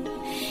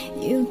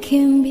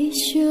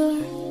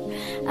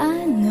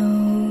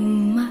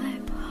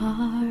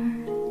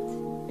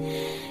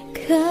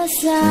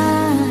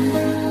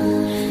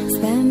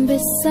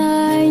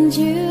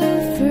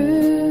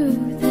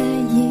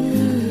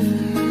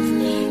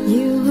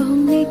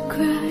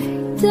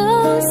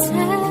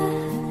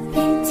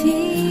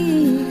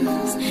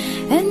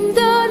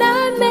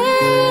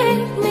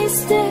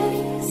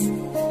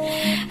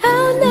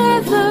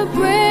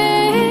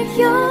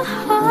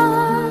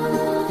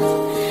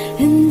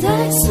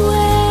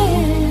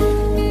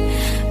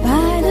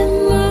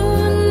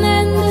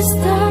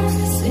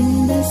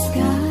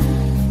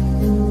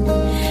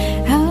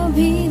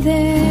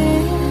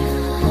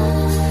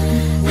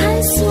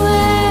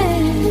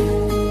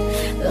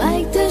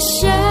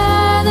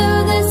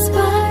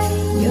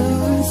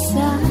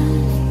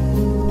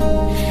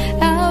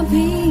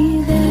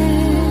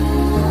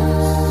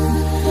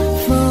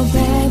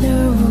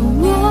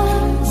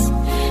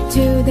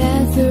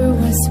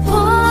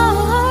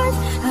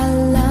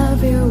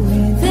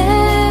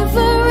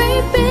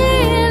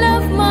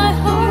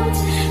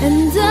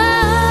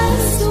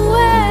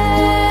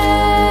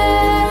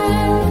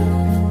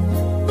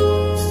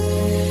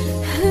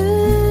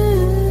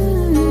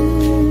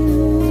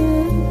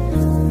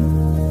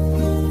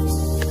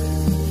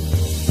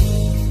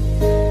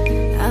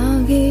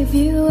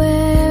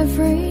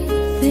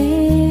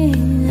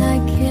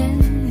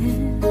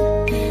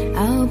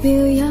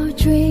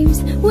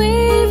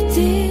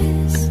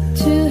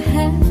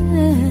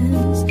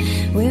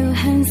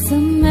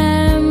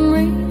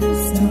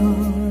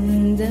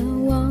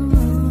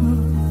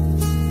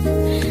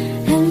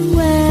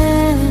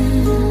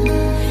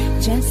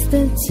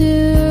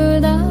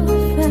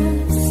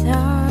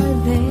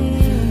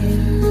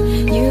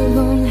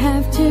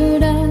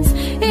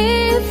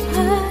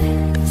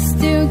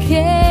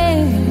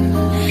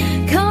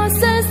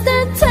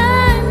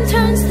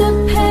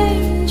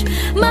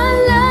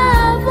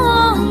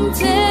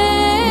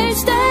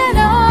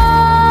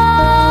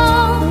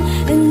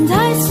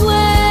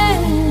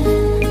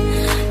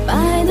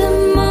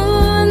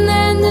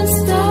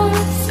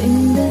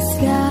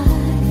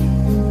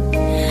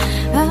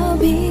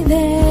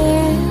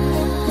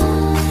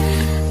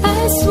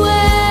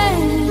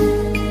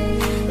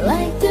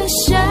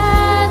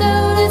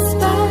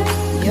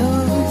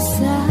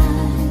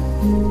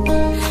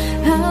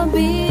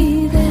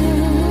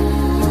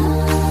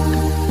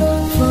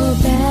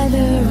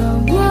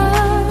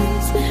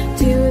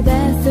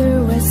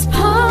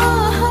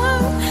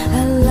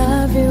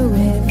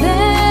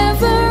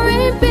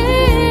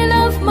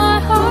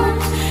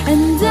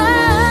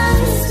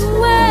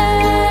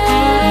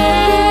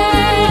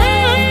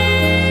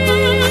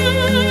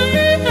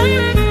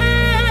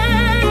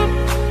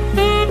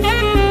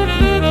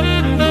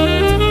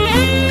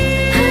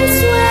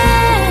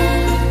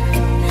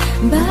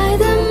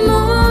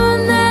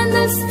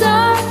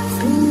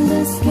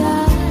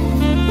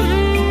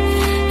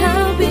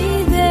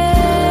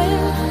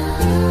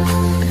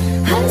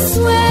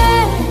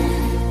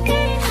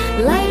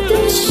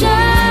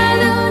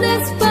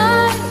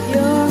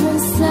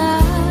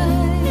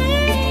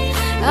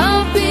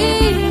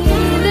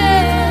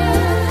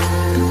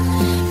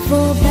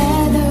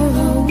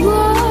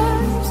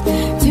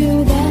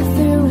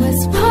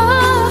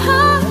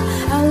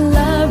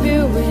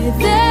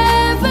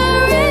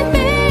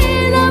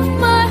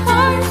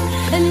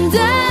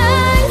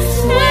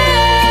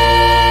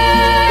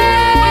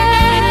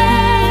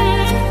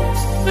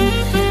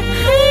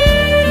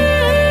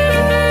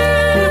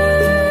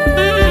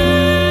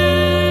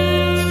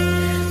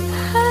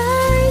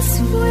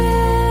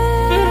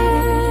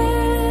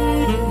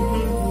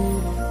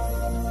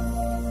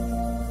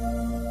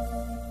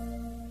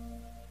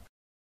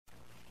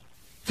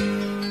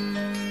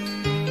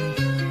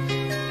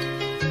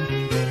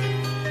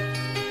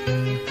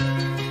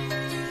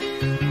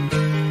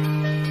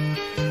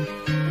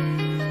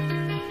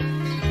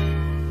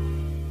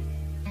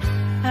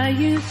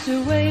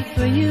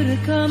 to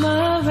come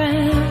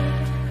around.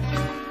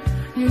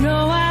 You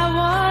know I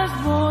was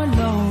born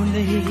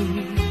lonely.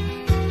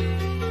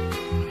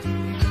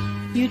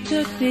 You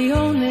took the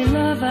only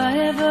love I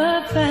ever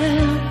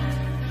found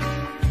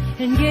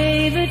and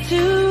gave it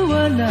to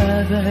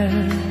another.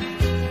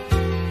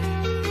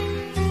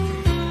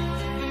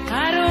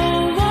 I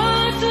don't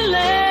want to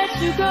let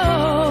you go,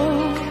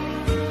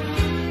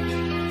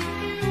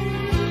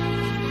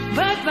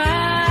 but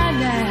by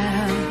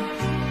now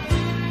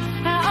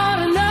I ought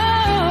to know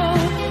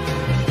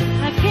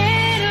I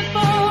can't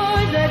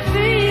afford that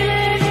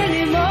feeling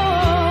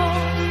anymore.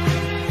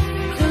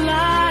 To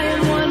lie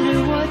and wonder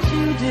what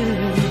you do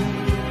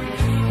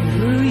and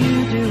who you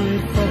do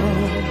it for.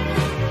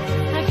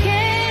 I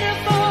can't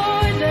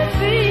afford that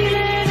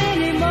feeling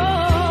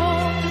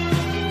anymore.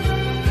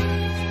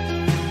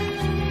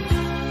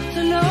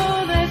 To know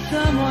that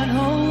someone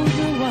holds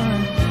the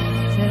one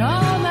that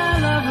all my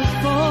love was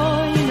for.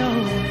 You know,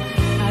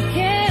 I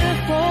can't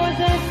afford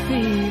that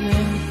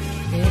feeling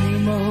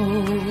anymore.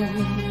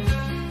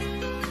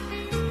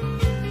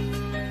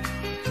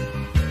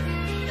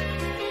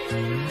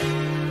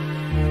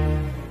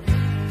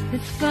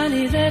 It's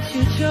funny that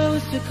you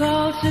chose to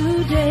call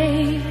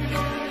today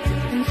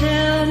and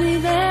tell me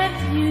that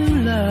you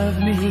love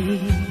me.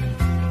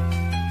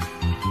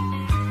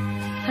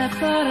 I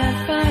thought I'd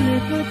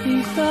finally put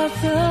these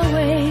thoughts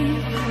away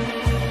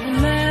and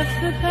left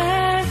the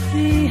past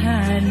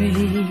behind me.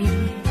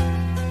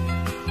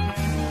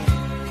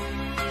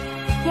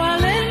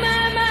 While in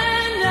my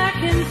mind I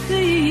can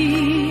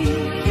see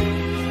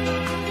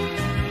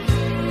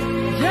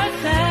just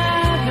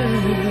how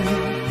blue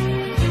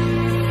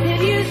it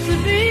used to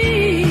be.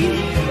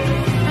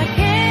 I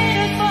can't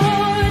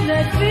afford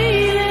that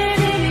feeling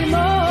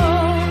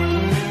anymore.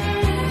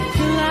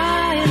 To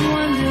lie and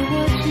wonder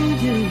what you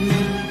do,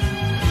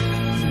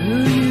 who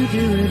you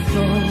do it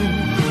for.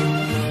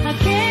 I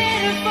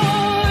can't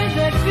afford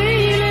that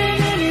feeling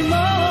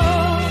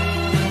anymore.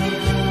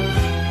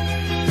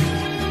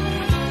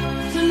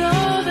 To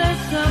know that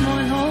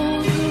someone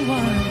holds the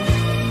one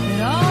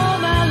that all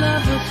my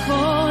love was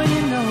for.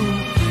 You know,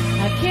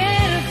 I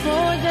can't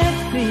afford that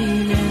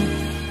feeling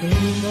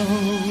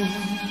anymore.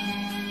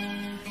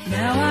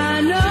 Now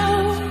I know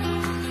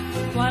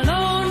why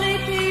lonely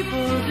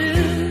people do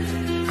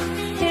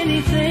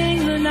anything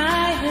the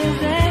night has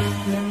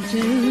asked them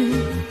to.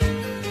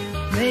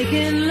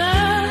 Making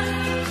love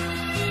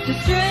to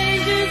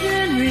strangers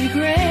in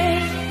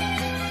regret,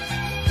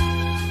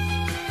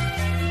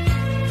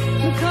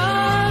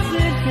 because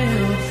it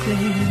helps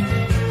them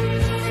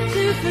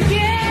to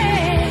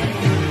forget.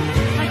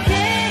 I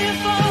can't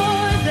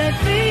afford that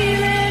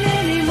feeling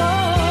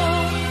anymore.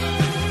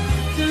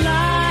 To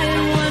lie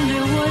and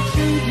wonder what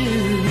you do,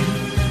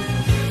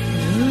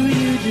 who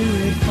you do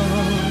it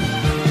for.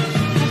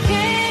 I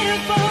can't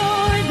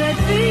afford that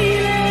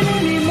feeling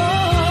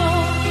anymore.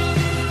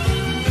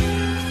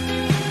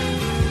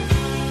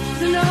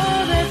 To know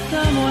that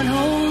someone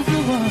holds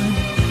the one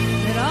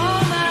that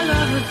all my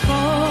love was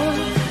for.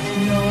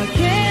 No, I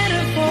can't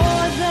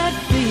afford that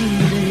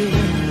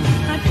feeling.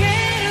 I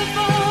can't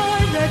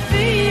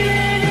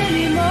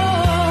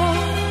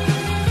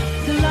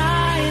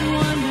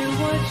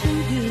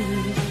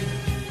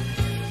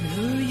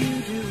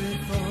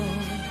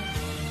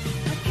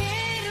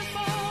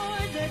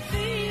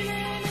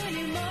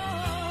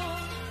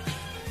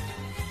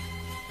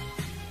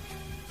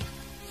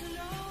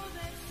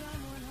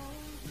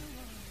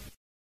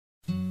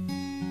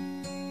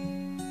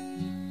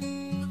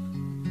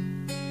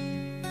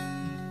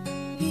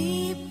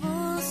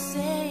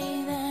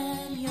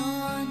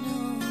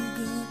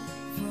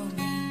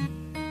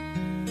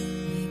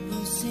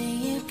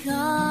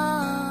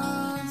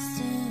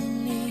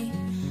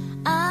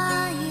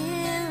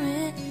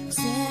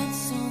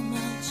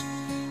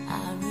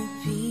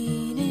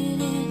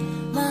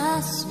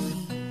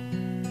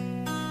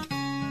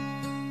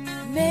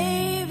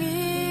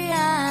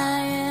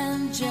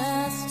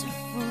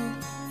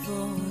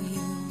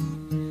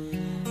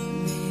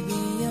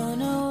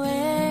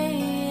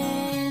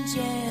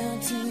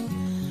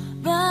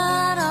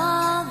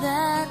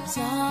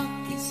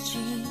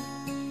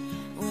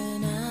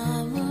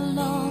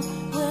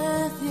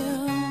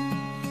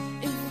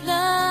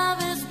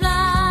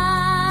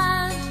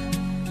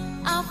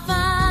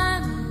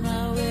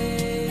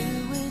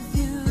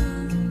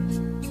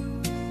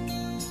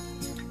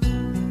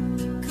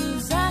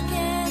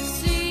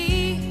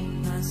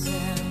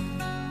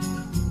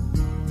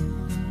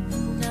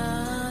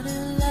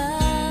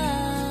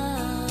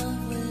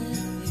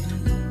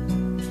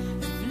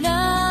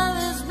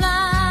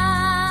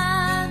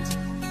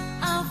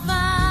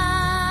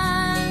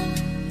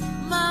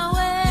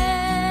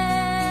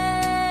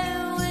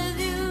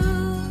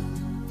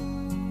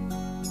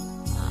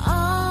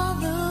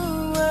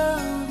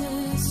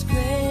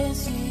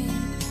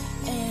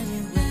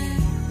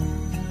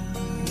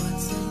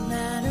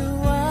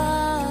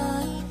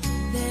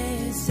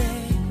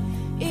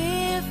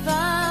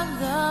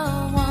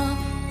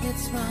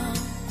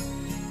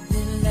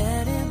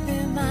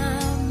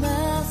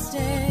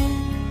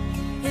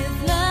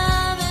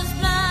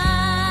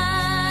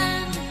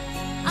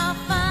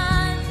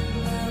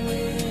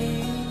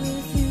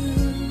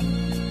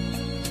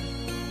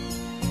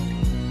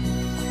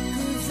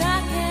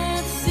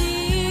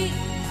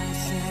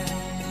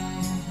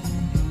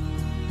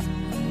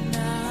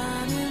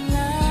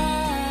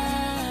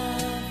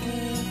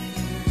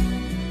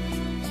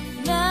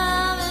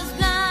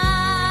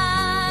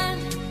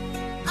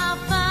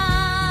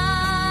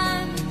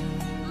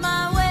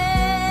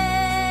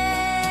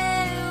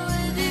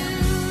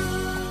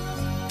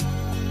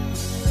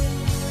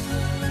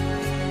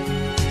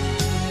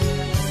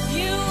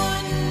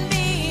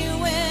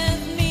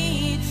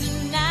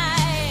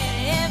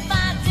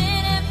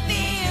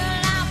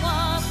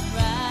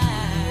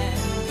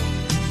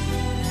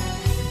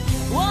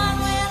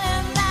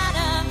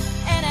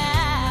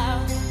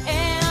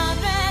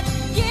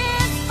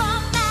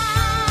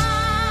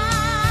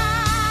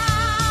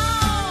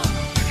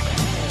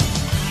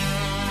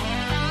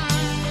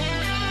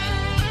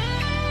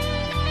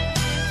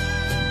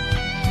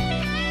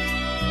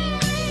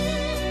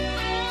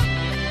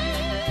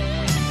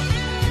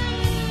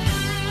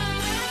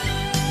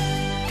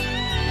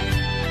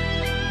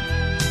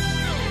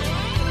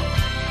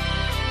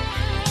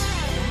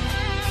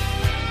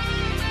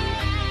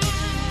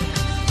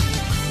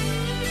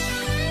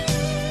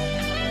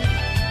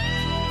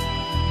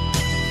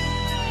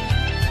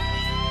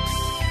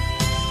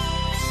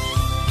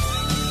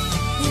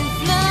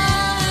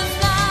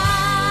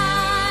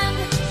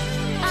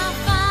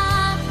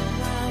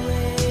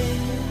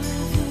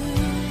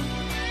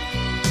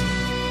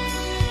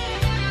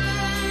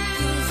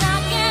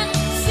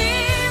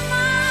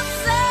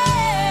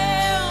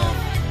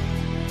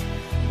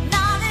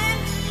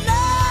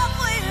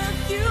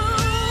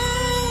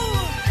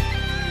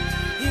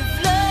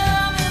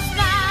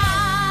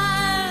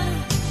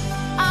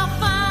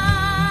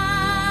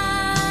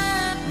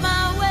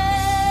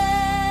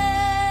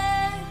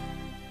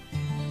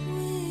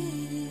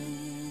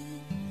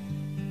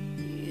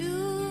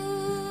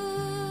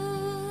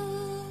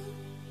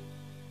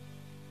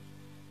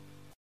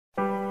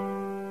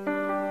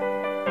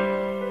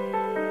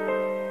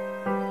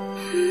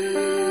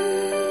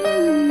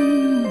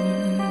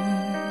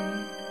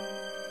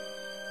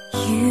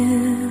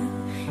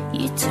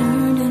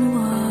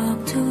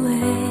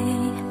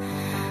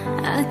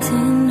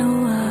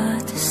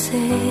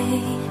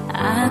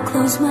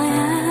my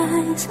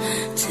eyes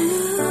to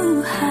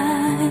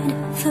hide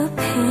the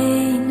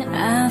pain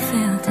I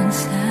felt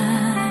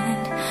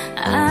inside.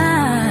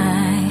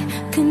 I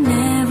could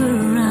never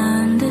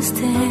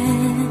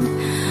understand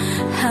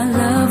how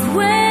love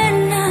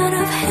went out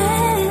of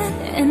hand,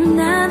 and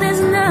now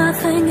there's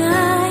nothing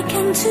I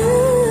can do.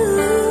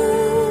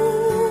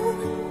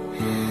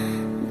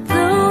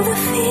 Though the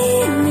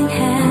feeling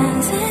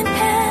hasn't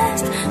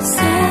passed,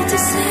 sad to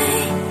say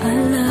I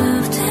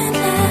loved and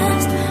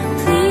last.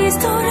 Please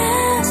don't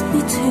ask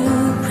me to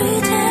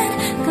pretend,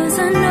 'cause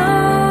I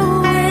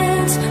know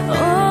it's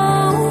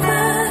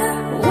over.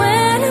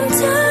 When I'm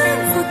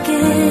done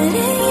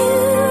forgetting you,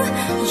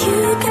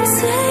 you can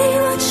say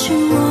what you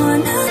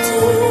wanna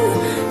do.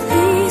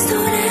 Please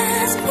don't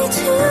ask me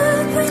to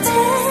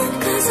pretend,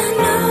 'cause I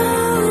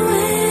know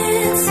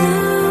it's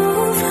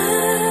over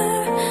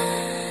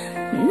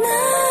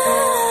now.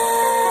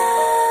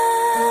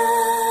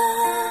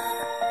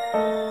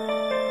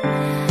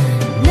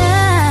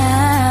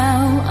 Now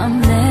I'm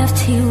left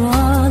here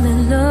all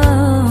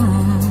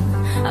alone,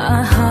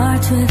 a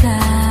heart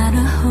without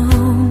a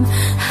home.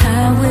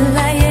 How will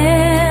I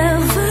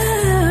ever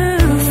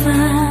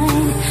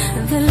find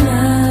the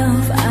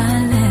love I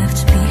left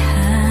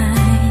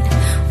behind?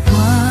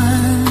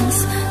 Once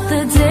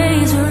the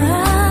days were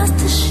ours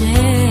to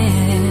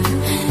share,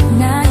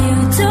 now you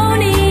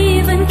don't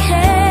even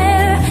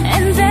care,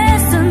 and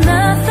there's still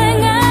nothing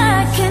I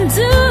can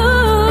do.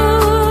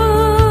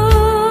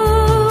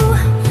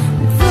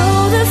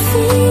 Though the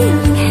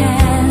feeling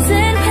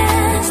hasn't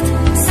passed,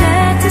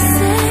 sad to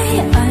say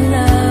I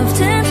loved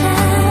and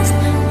last.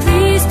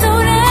 Please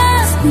don't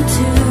ask me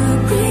to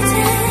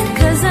pretend,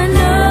 'cause I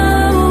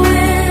know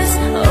it's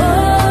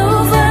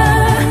over.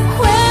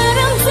 When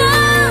I'm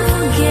done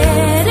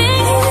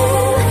forgetting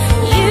you,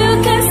 you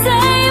can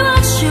say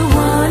what you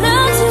wanna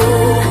do.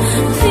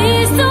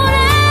 Please don't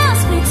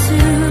ask me to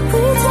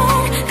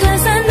pretend,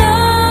 'cause I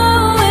know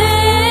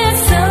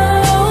it's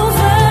over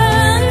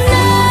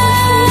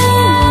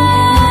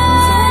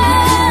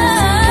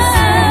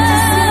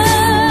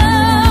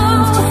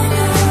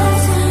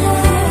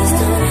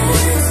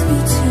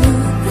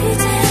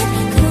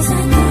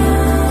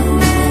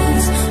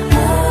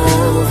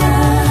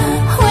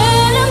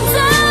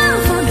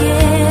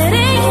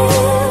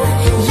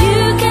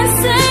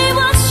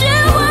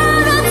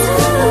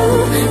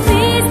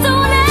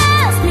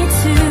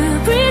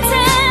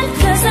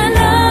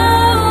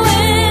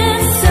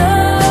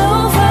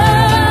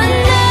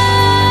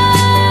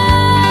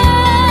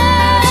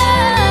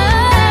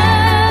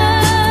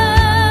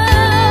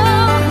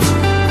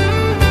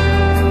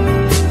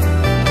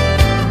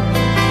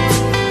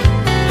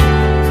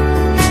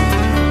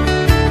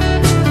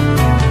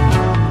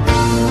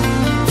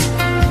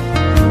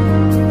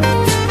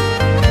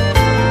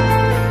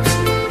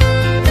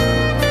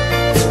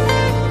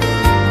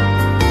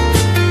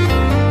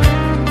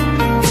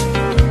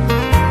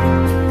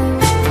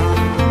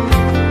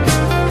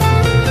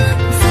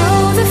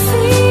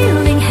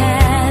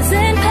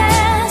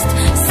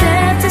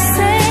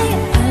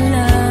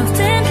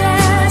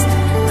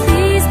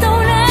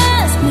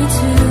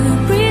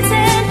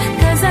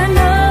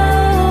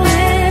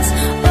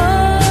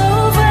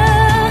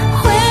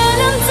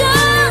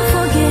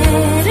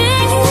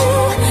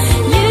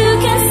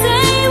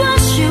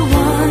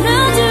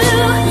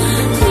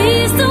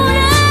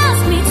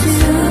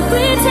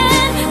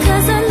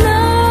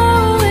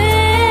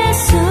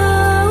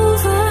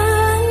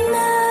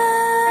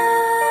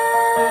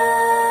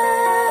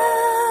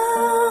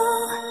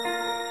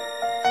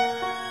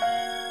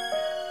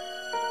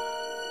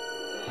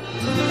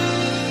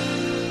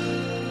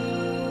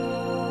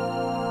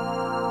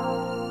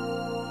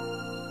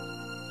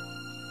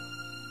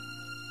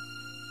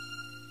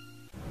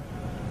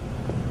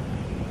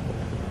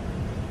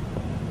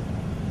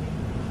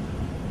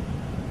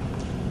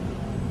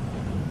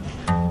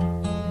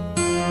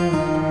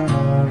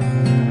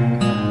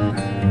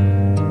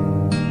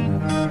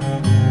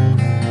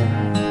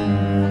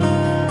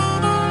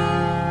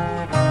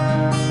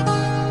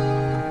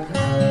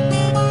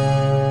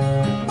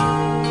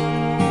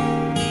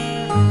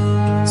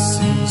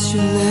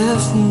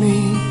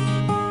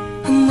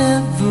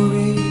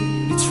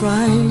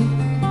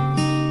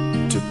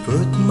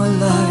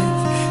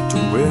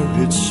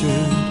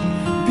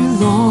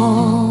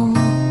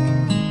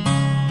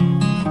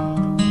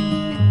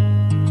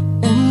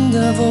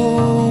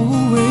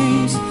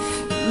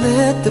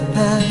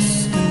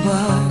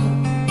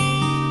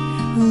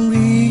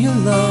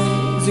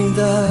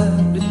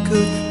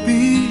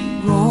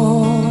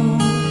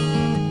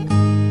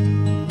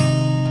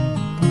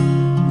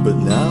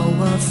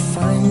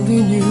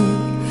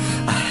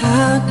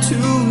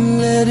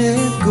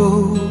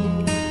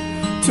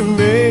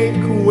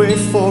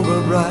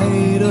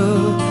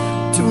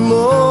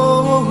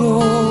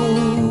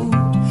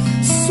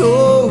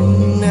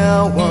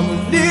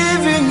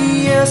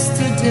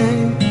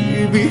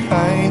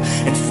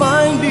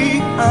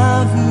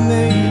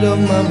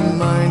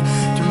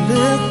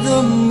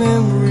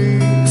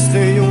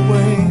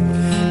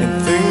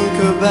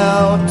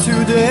about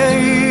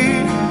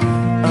today.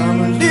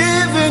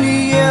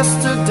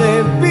 yesterday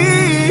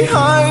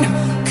behind.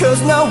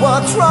 'Cause now I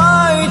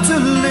try to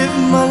live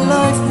my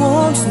life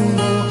once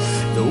more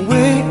the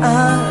way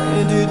I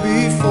did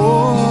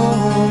before.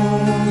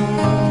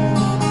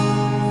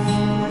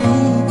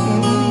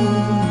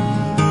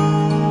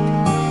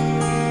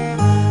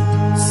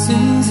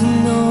 Since I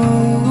know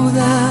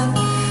that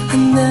I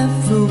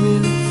never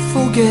will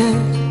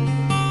forget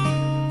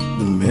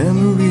the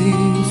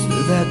memories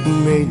that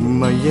made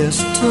my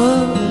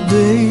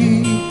yesterday,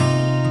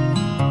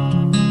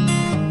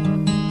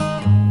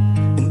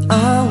 and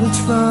I will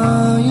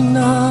try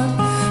not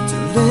to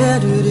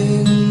let it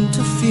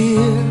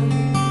interfere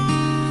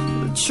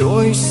the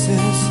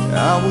choices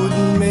I would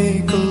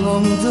make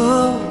along the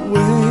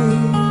way.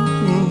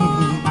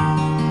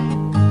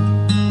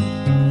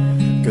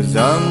 'Cause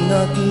I'm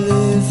not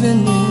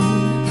living in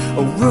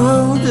a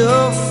world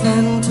of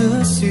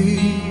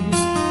fantasies.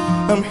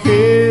 I'm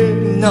here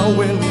now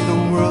in the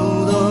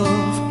world of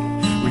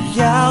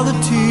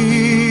reality.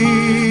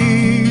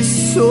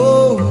 So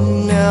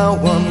now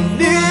I'm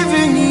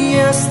leaving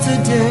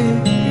yesterday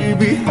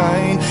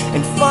behind,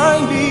 and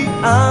finally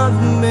I've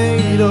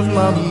made up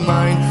my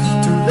mind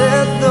to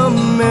let the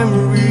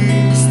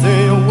memories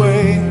stay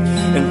away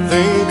and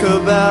think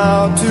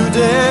about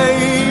today.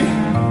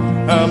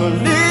 I'm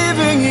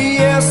leaving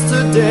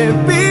yesterday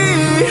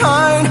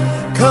behind,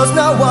 'cause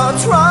now I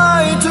try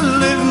to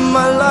live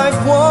my life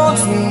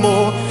once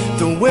more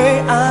the way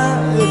I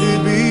did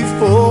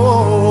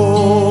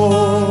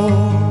before.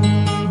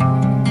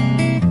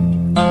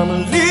 I'm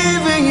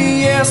leaving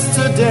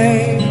yesterday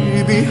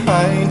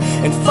behind,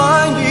 and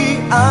finally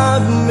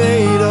I've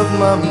made up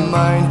my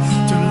mind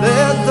to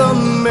let the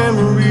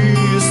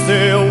memories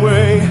stay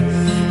away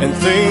and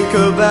think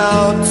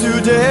about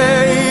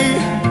today.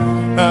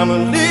 I'm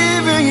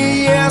leaving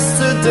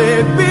yesterday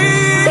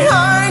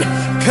behind,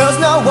 'cause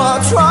now I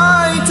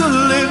try to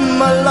live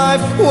my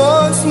life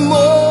once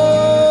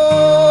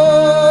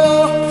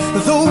more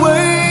the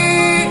way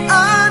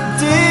I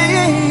did.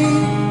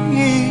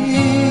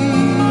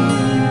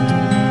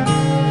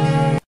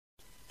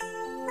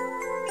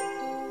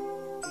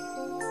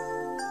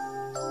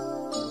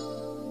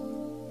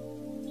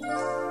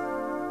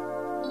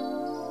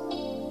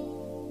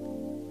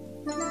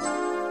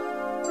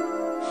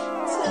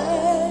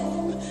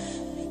 Time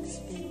makes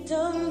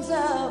victims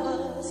of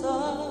us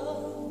all.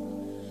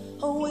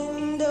 A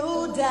window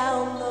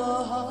down the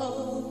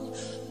hall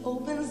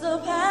opens the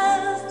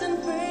past and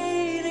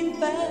fading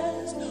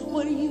fast.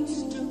 What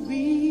used to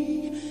be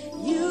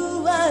you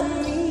and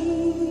me,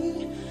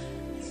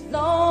 as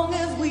long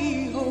as we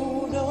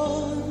hold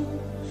on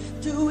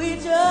to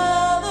each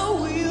other,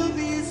 we'll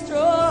be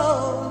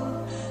strong.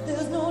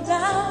 There's no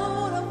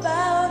doubt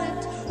about it,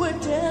 we're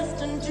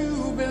destined to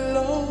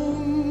belong.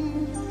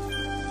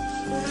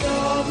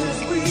 Long as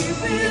we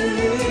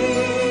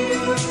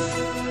believe,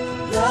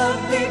 love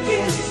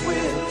begins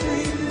with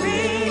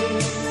dreaming,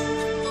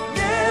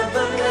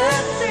 never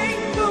letting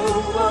go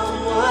of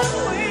what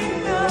we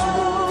know.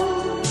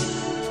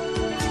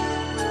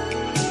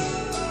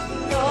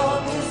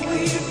 Long as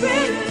we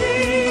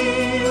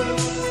believe,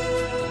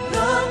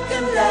 love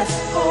can last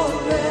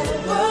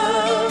forever,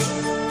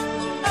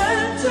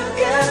 and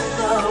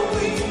together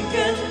we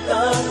can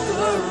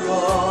conquer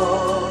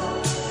all.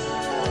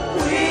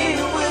 We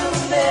will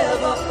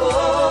never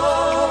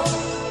fall,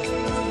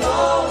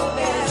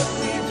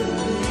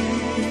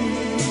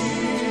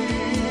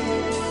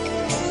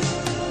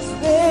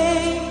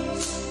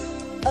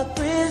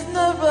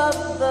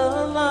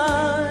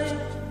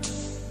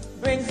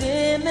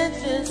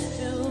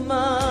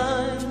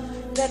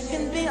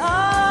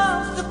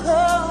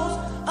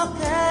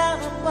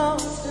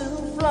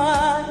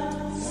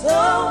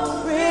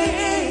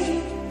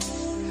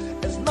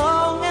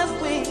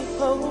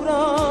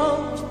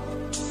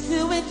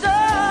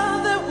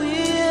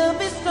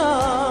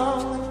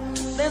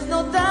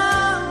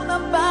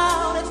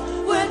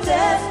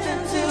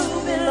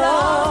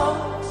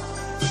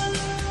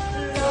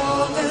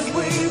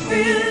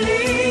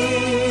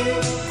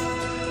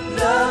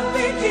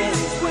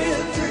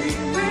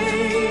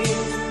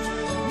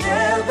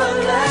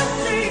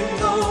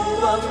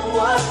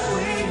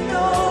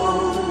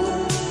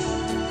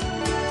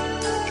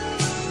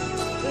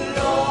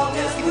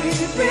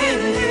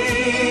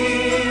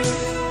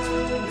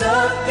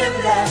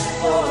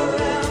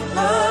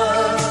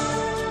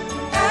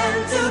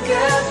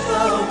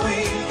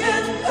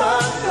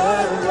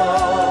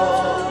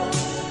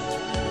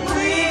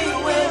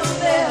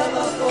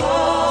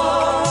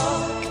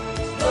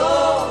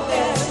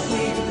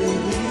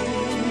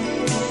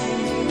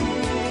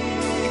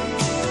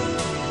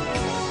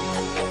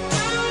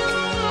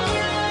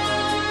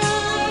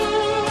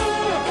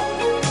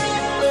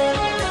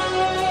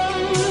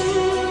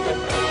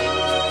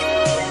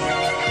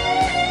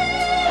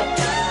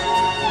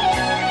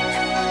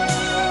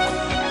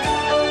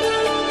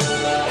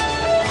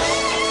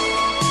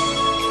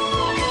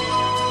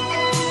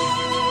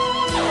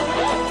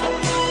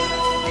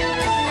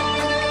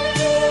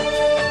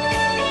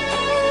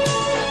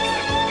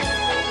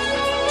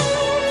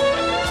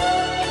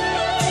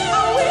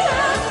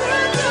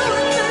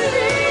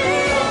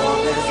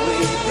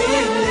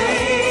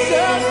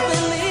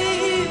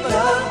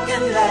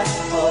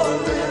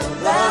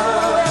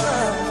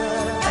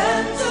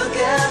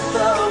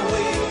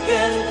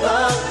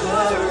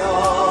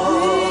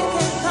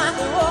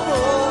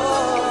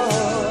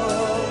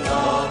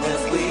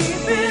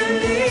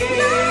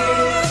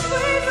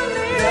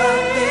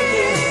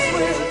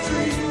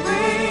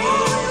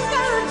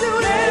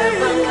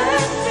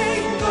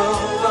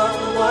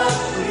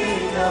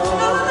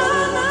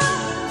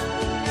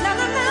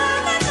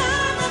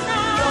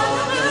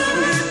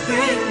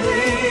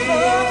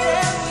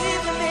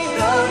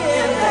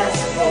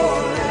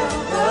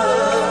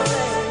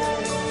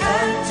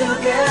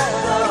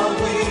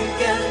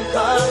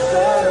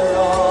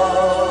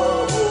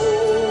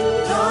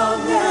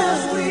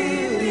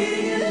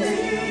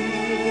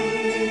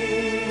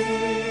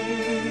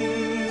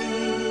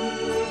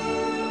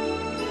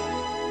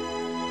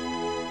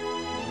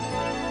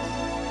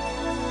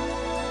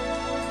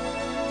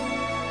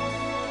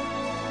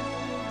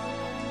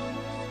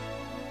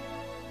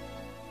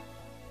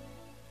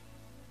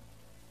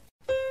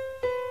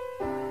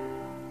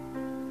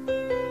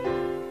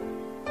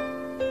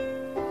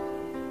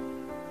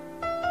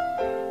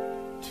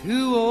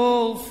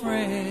 old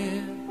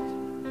friends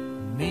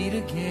meet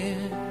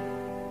again,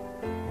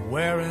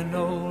 wearing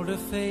older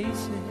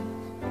faces,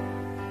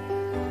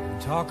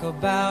 and talk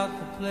about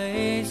the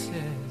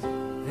places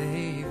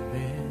they've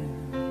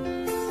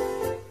been.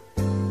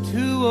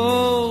 Two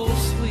old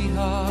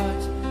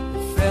sweethearts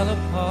that fell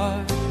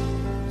apart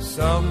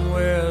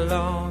somewhere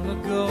long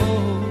ago.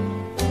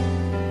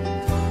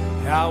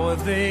 How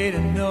were they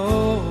to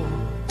know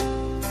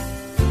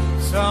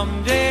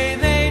someday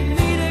they'd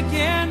meet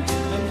again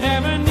and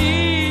have a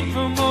need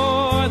for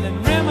more than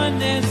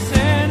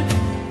reminiscing?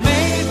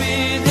 Maybe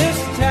this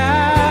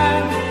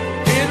time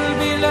it'll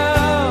be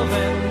love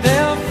and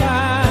they'll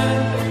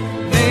find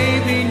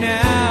maybe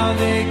now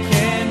they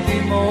can be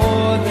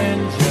more than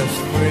just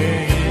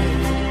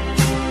friends.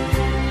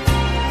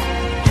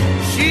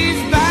 She's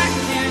back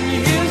in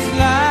his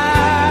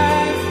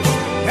life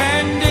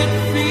and it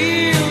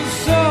feels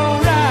so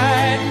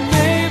right.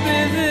 Maybe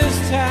this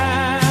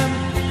time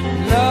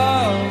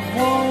love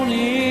won't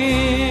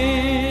end.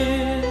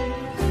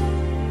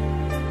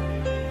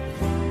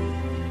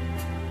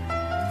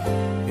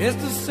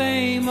 It's the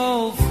same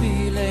old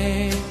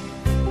feeling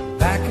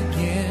back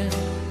again.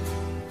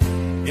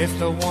 It's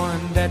the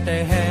one that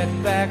they had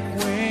back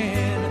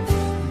when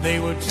they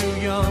were too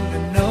young to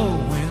know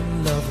when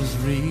love was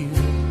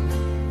real.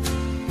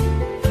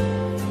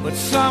 But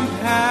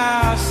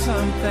somehow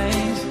some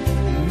things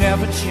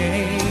never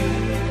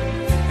change,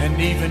 and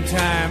even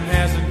time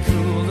hasn't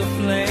cooled the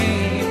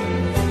flame.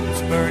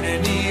 It's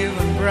burning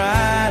even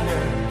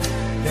brighter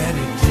than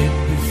it did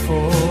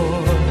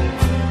before.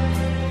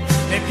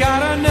 They've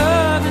got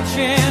another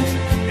chance,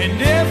 and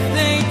if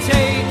they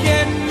take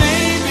it,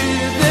 maybe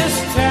this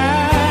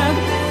time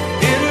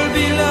it'll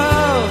be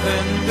love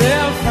and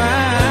they'll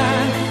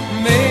find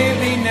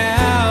maybe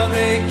now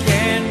they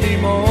can be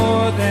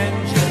more than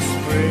just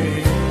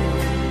friends.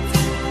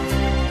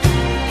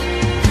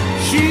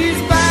 She's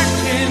back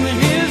in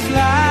his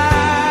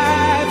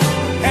life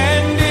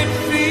and it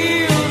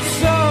feels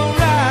so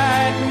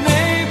right.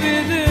 Maybe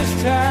this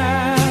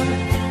time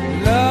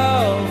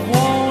love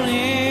won't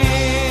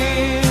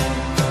end.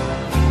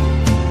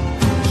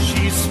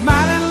 She's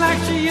smiling like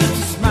she used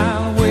to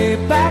smile way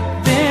back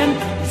then.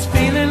 He's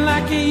feeling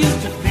like he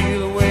used to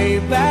feel way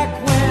back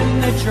when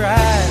they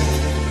tried,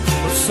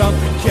 but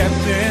something kept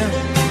them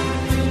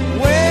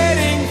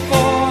waiting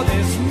for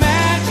this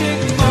magic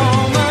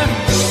moment.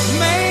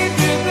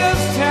 Maybe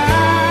this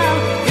time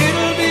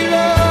it'll be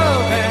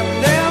love and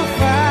they'll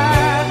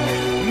find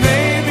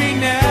maybe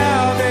now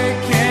they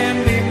can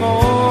be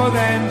more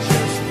than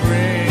just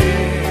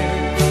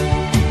friends.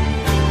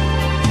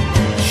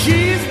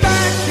 She's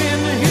back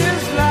in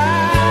his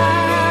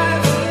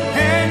life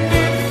and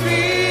it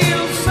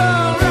feels so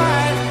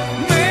right.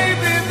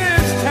 Maybe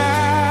this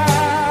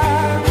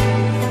time,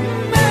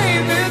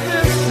 maybe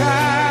this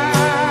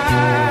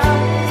time,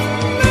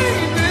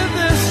 maybe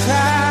this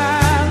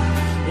time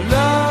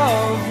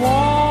love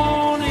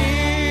won't end.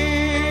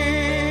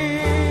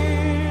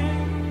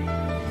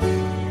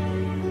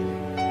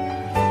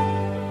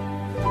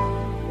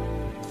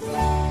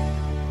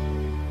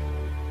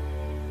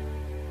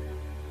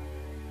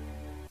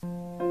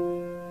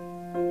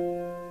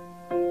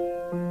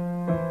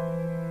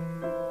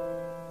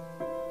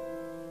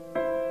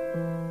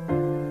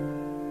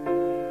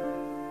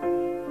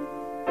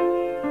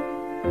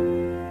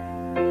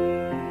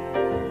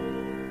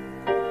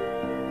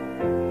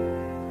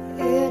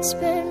 It's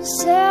been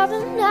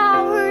 7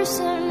 hours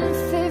and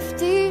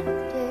 50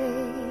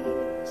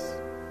 days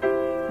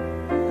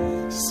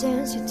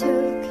since you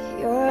took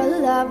your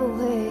love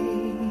away.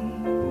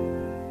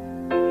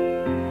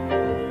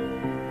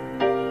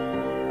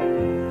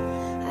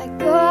 I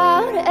go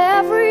out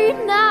every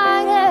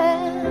night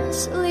and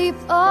sleep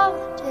all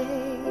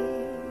day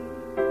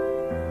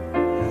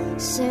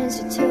since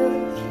you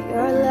took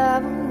your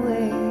love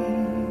away.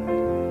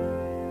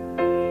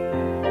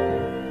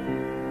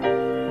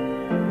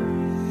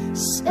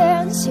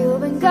 Since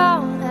you've been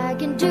gone, I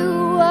can do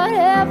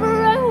whatever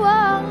I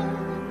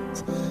want.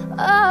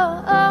 Oh,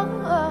 oh,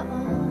 oh,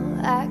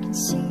 I can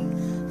see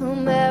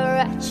whomever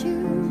I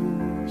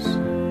choose.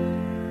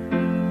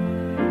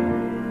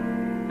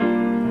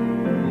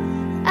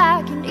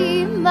 I can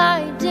eat my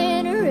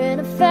dinner in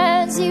a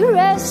fancy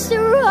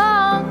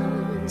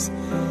restaurant.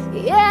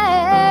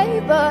 Yeah,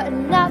 but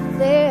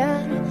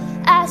nothing,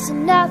 I said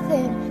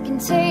nothing can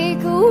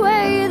take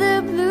away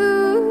the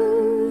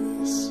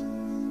blues.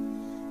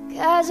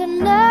 'Cause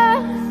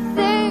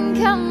nothing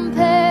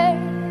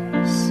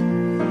compares,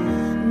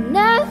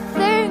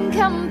 nothing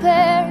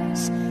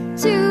compares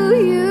to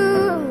you.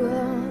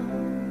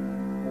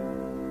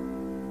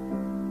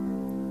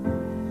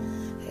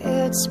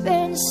 It's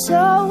been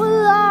so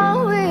long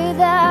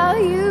without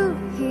you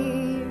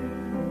here,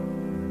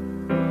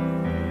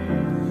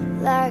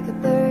 like a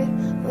bird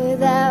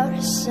without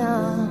a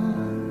song.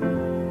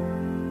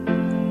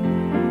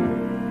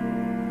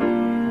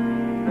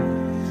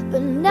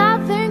 But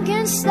nothing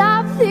can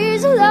stop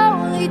these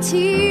lonely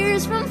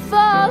tears from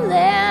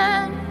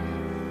falling.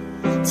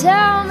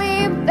 Tell me,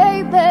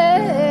 baby,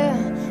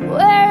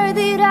 where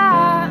did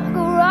I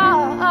go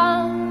wrong?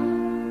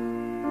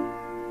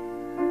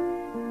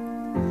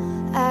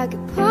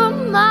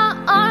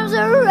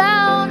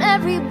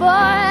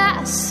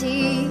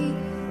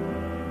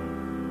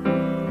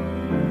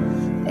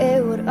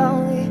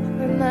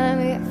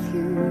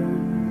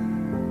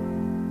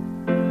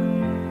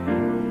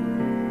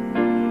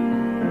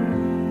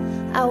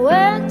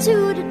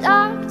 to the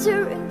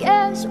doctor, and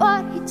guess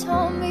what he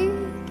told me?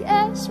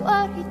 Guess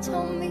what he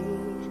told me?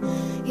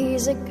 He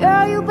said,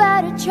 girl, you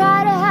better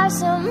try to have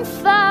some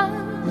fun,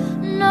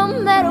 no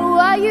matter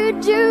what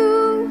you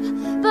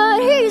do.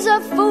 But he's a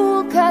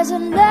fool, 'cause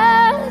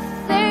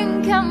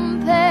nothing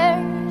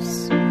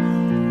compares.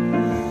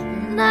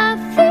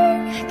 Nothing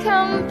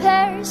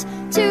compares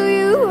to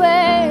you,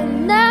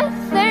 and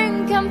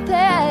nothing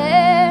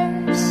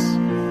compares.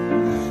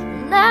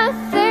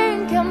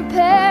 Nothing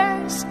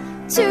compares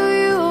to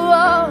you,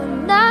 oh,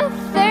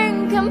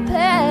 nothing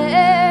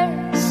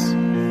compares.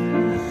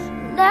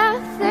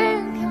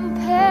 Nothing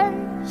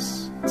compares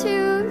to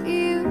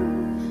you.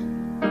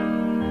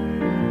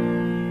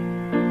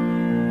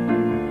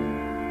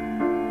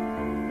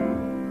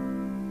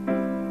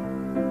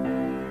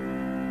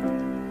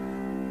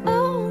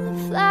 All the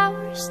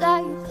flowers that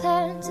you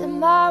planted,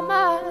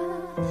 mama,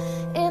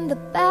 in the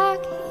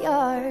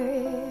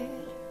backyard,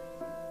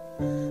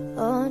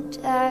 all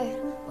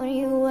died when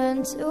you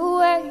went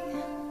away.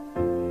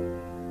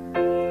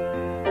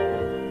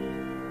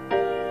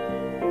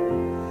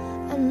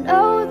 I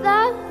know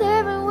that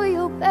living with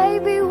your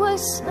baby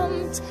was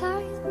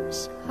sometimes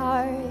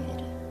hard,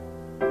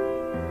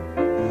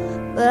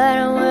 but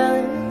I'm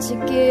willing to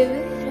give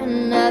it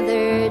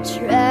another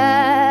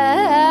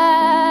try,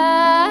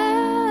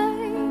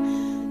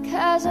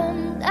 'cause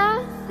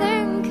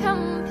nothing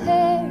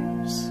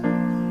compares.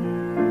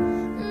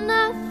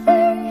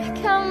 Nothing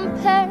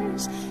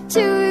compares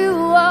to you,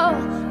 oh,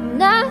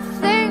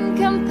 nothing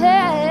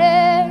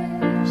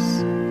compares.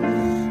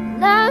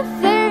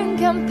 Nothing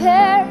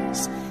compares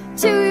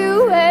to you,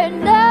 and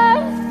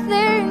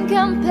nothing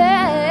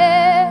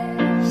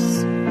compares.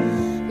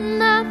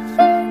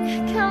 Nothing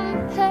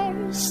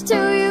compares to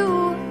you.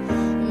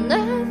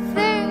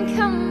 Nothing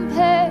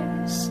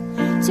compares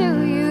to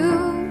you,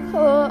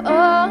 oh,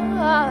 oh,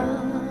 oh.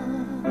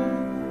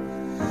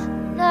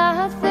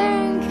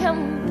 Nothing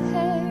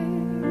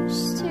compares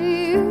to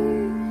you.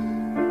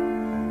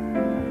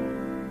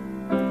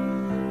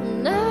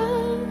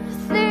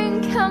 Nothing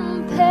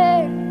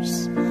compares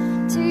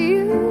to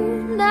you.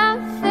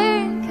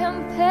 Nothing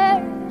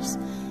compares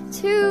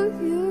to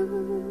you.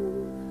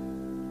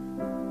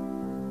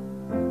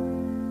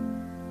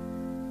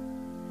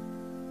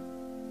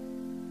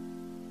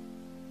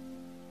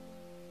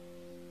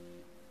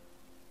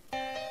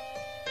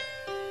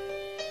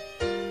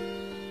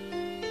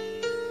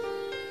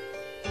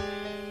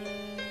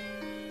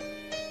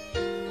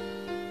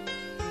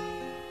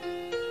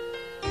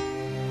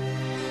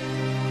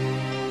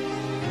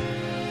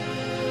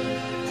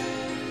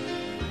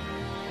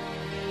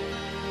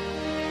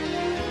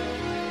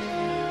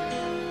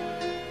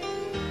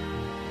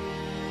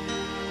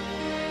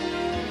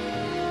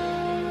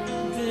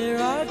 There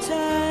are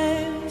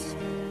times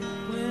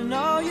when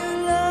all your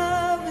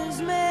love is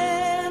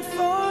meant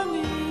for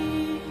me.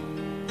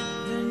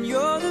 Then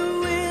you're the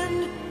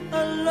wind,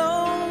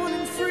 alone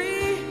and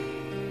free.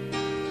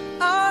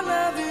 Our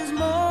love is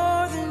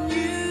more than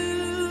you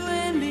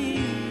and me.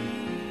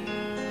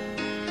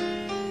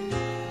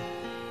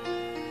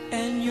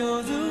 And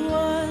you're the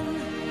one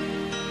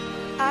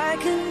I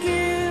can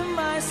give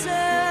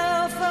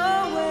myself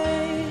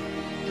away.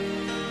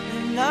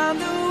 And I'm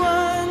the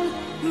one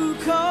who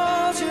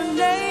calls your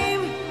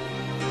name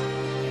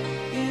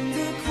in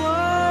the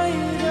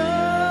quiet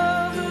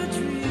of a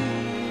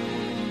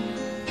dream.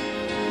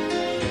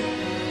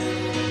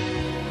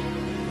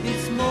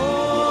 It's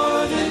more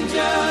than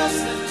just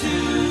the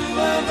two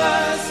of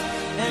us,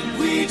 and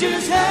we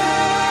just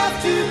have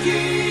to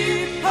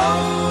keep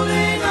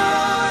holding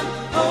on,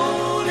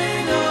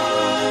 holding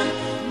on.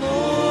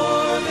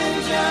 More than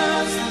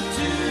just the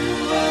two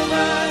of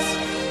us,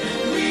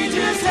 and we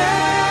just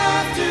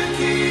have to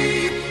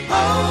keep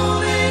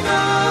holding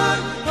on,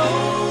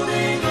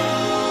 holding on.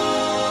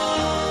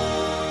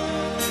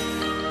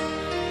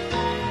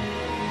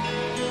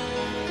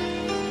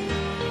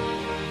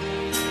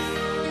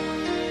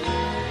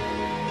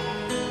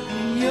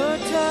 In your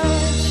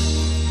touch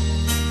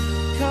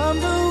come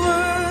the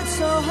words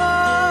so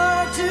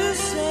hard to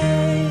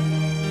say,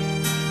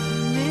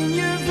 and in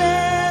your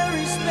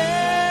very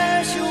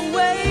special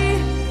way,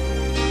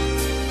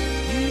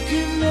 you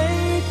can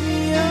make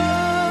me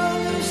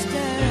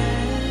understand.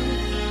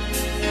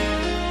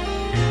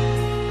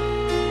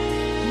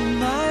 In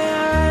my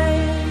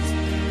eyes,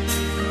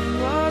 you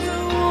are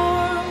the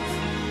warmth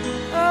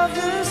of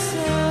the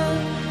sun,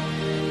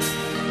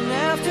 and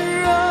after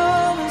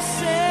all is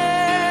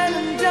said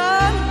and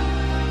done,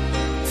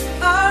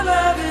 our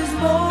love is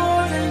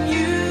more than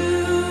you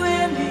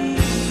and me.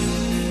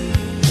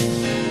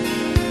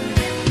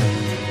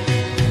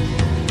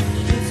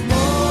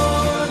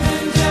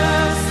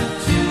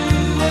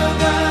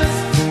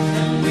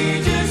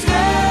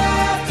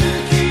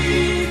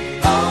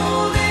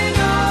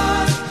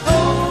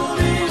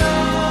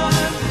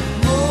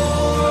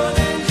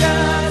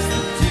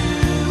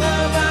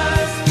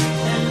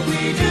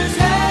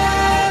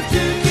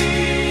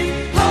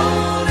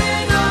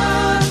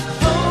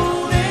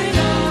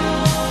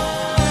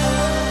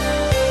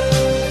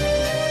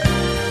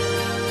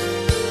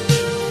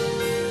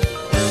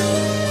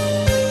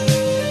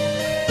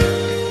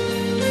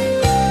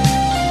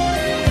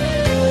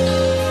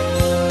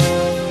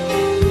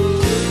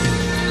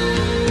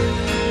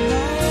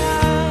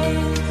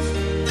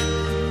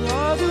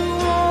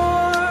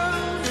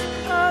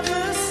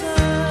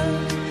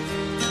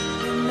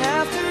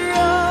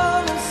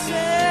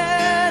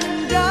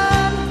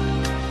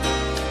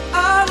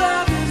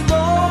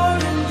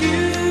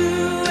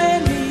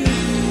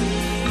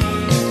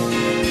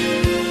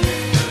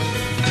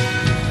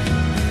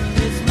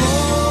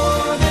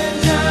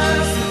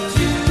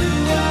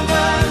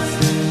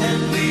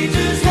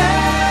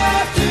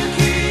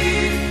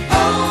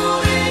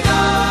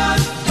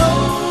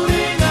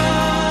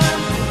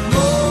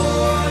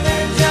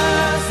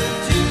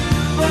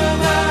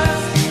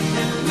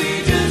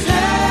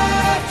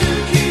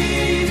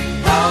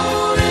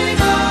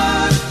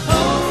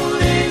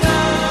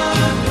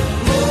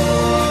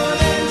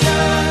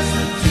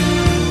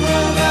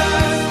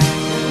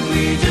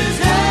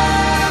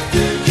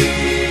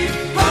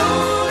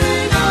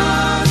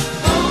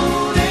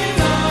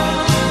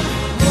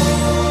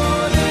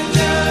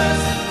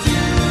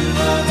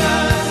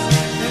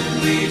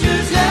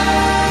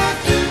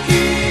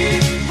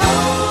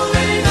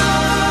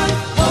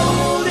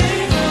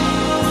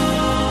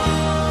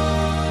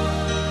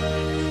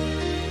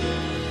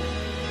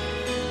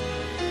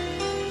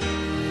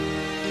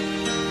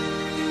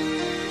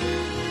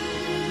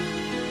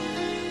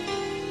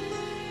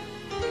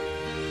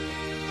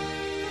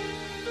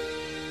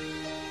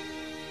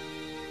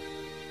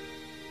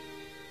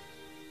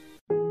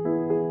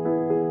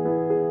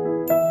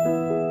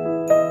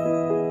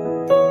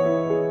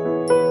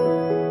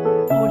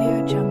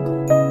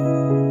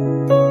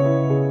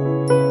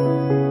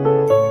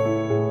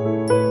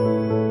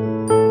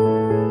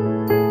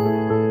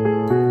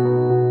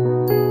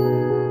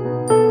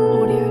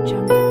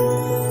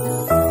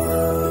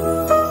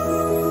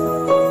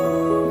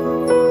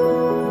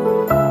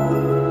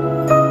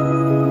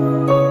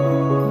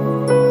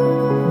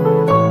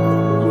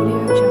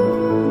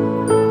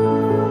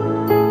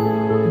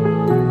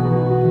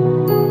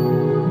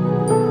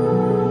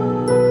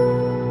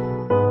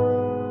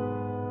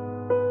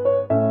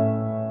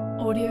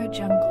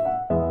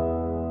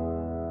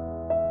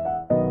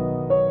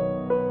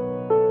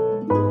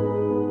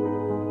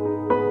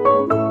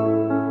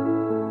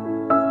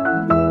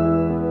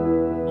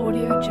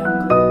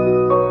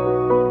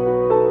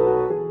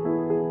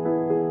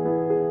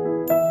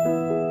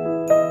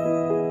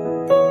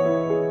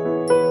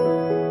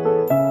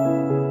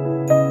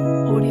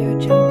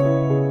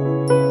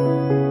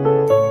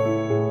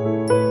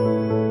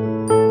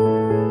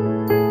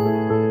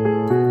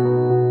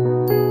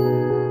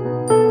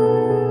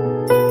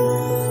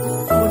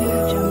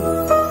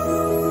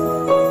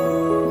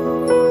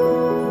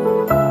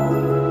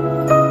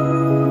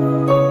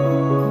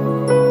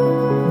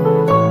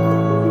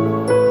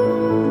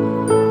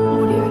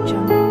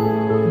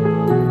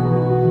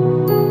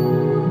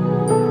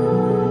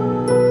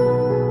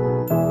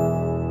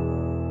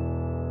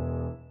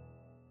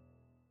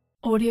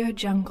 Audio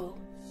Jungle.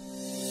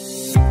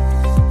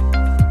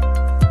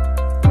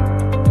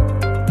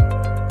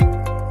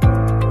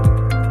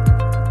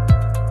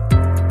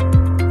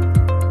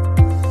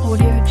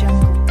 Audio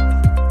Jungle.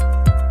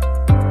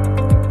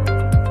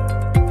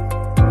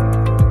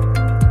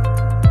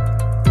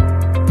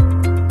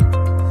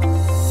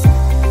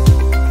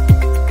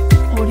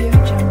 Audio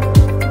Jungle.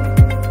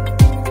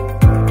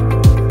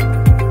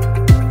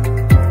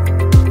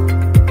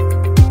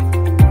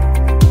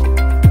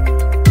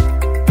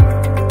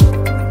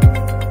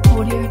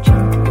 Audio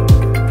Jungle.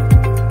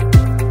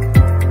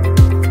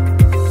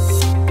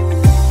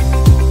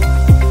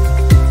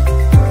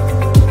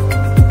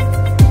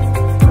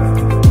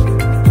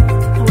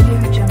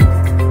 Audio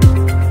Jungle.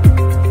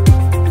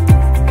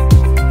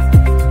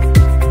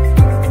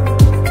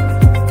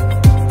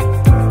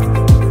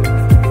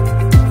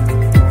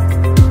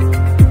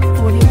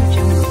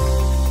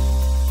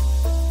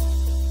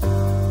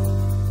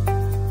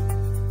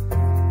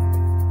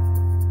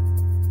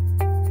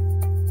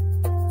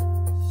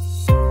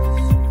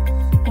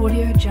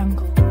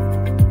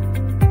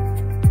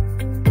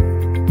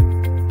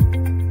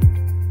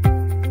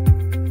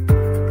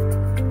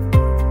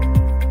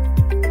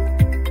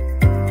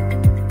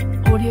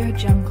 Audio Jungle. Audio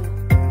Jungle.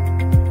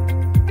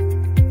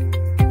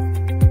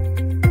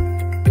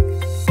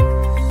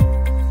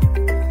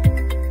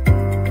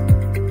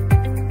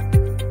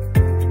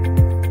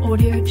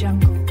 Audio Jungle. Audio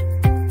Jungle.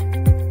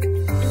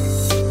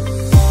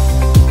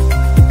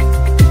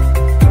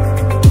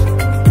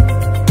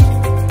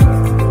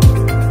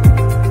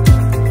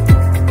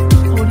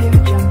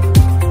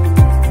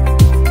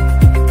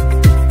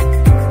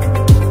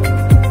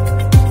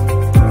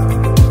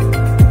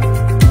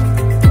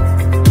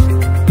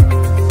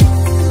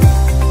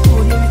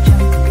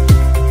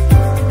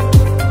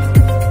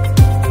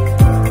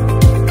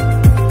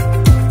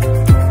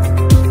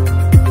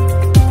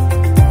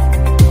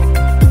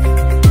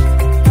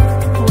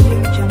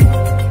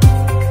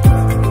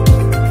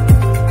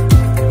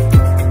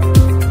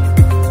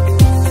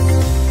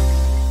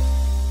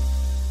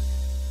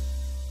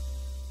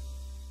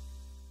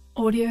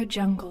 Audio Jungle. Audio Jungle. Audio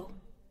Jungle. Audio Jungle.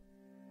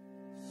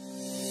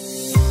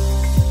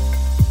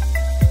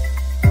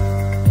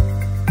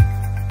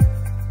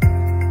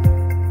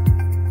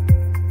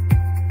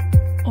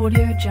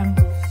 Audio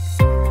Jungle.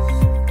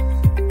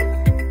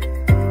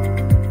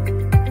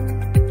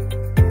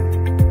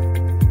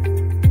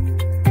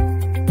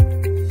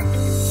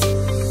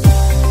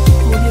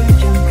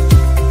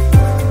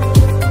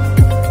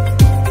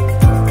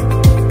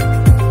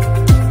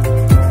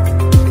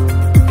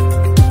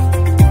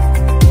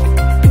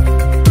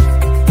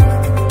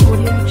 Audio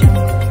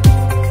Jungle.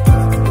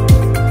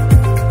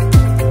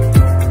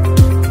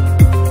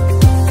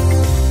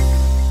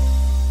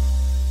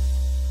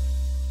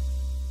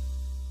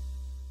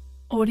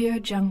 Audio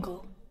Jungle. Audio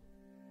Jungle.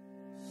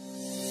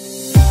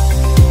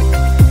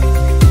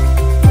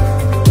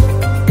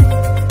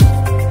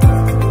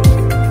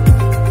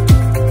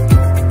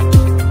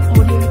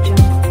 Audio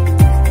Jungle.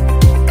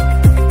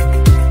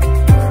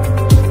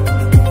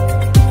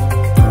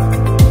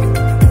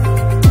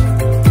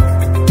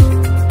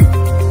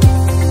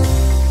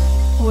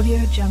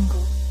 Audio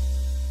Jungle.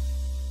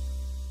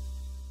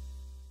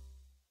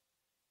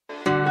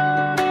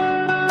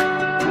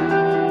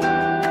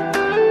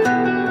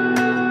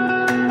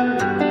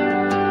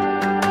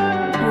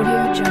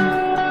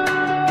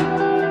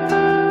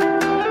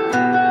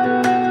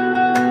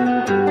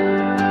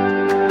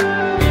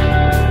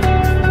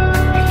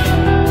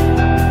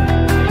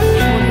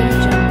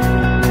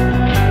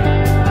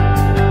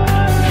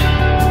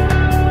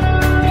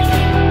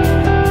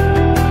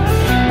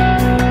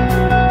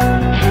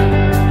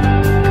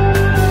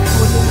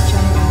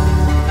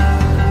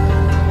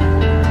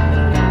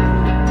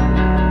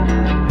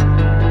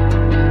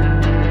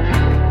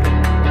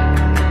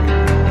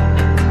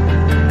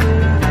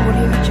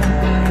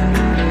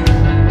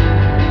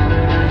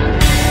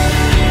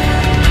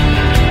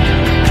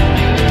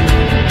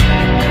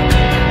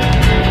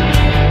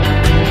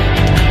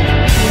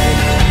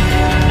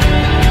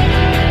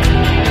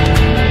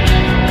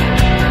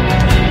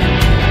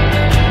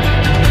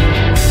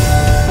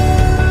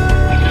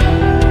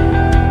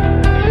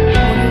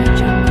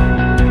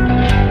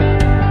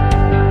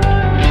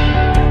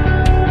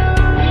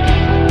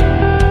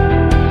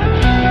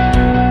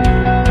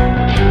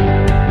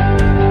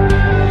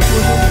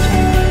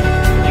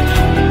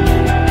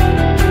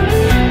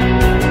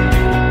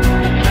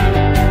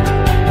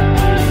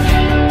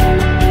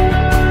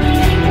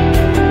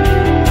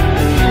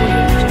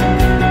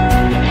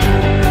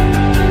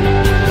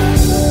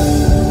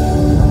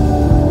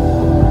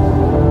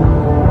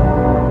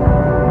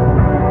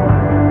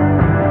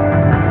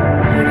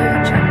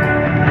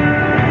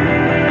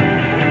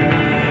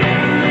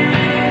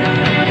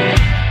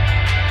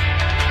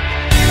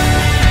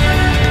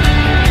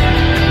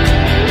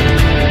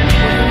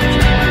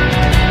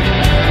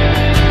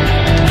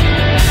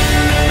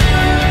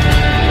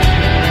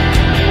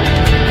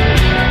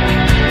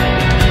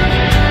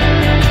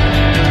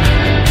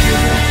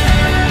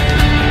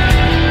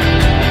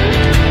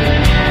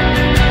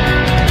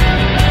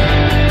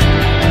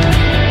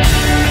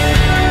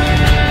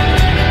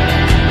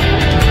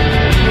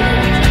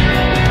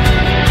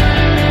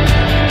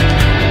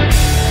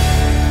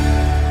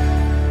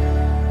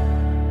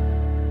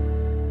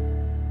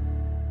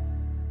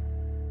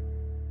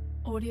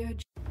 Audio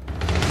Jungle.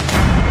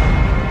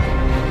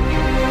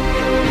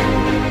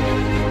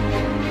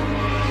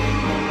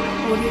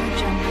 Audio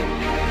Jungle.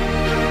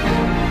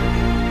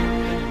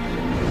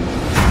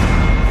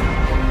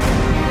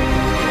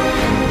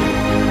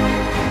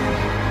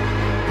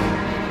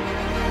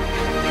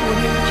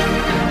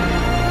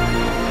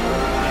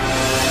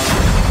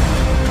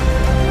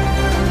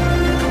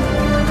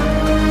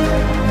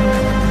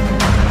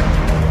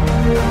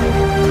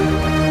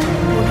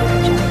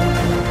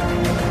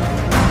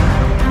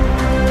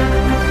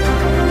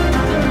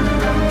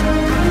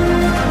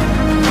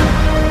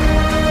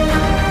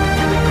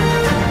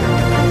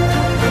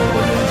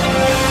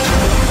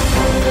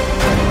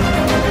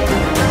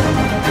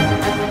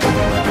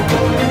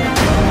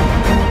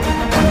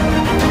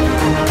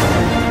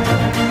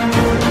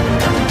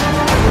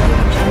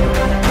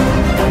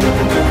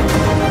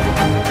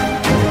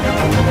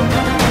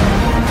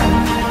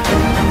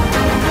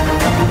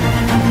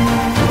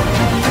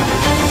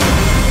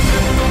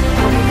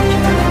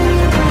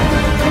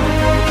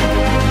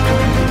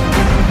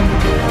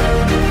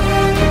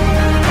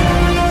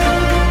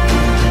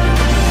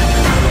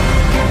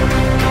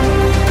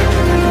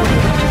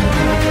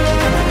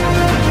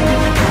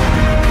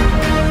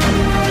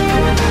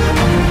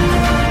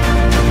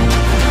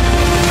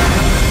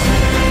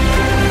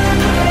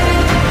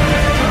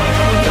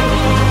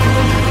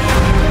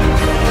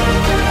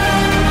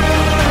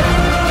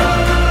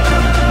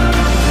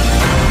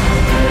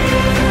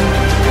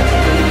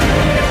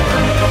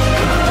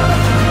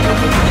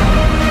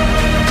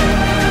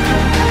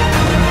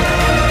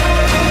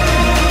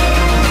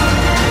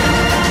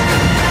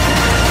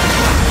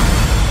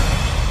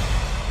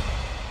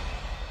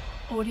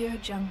 Audio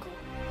Jungle.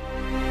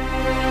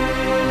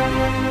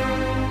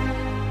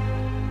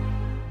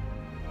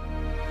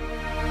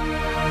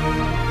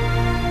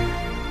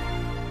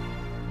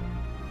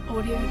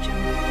 Audio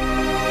Jungle.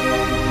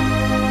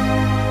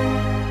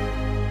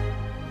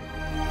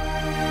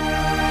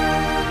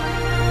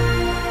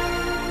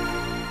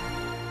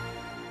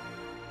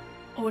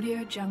 Audio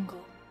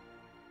Jungle.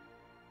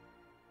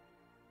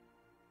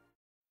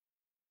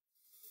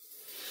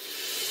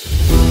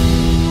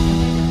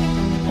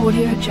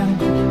 Audio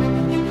Jungle.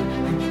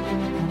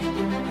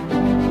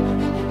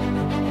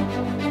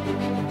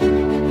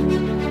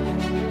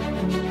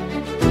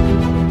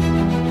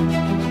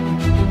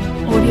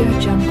 Audio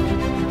Jungle.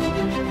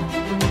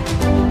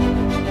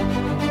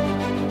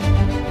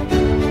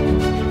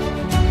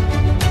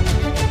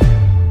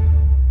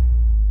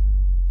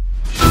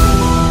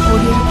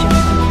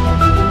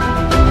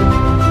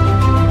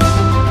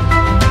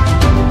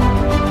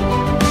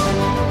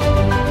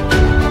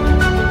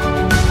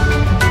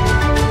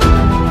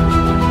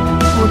 Audio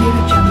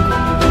Jungle.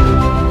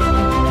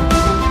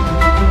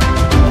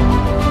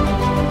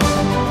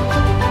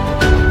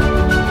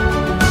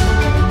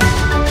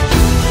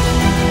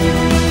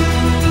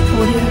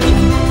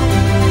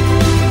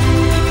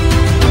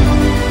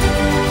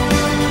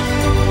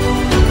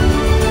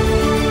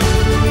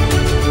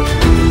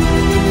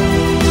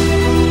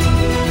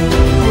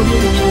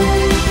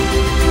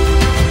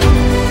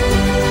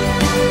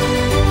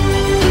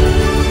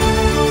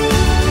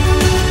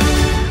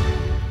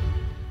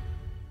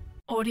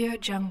 Audio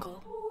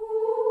Jungle.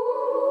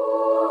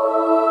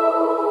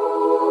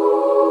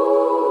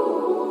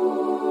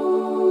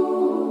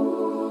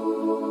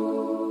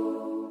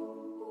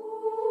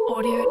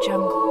 Audio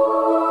Jungle.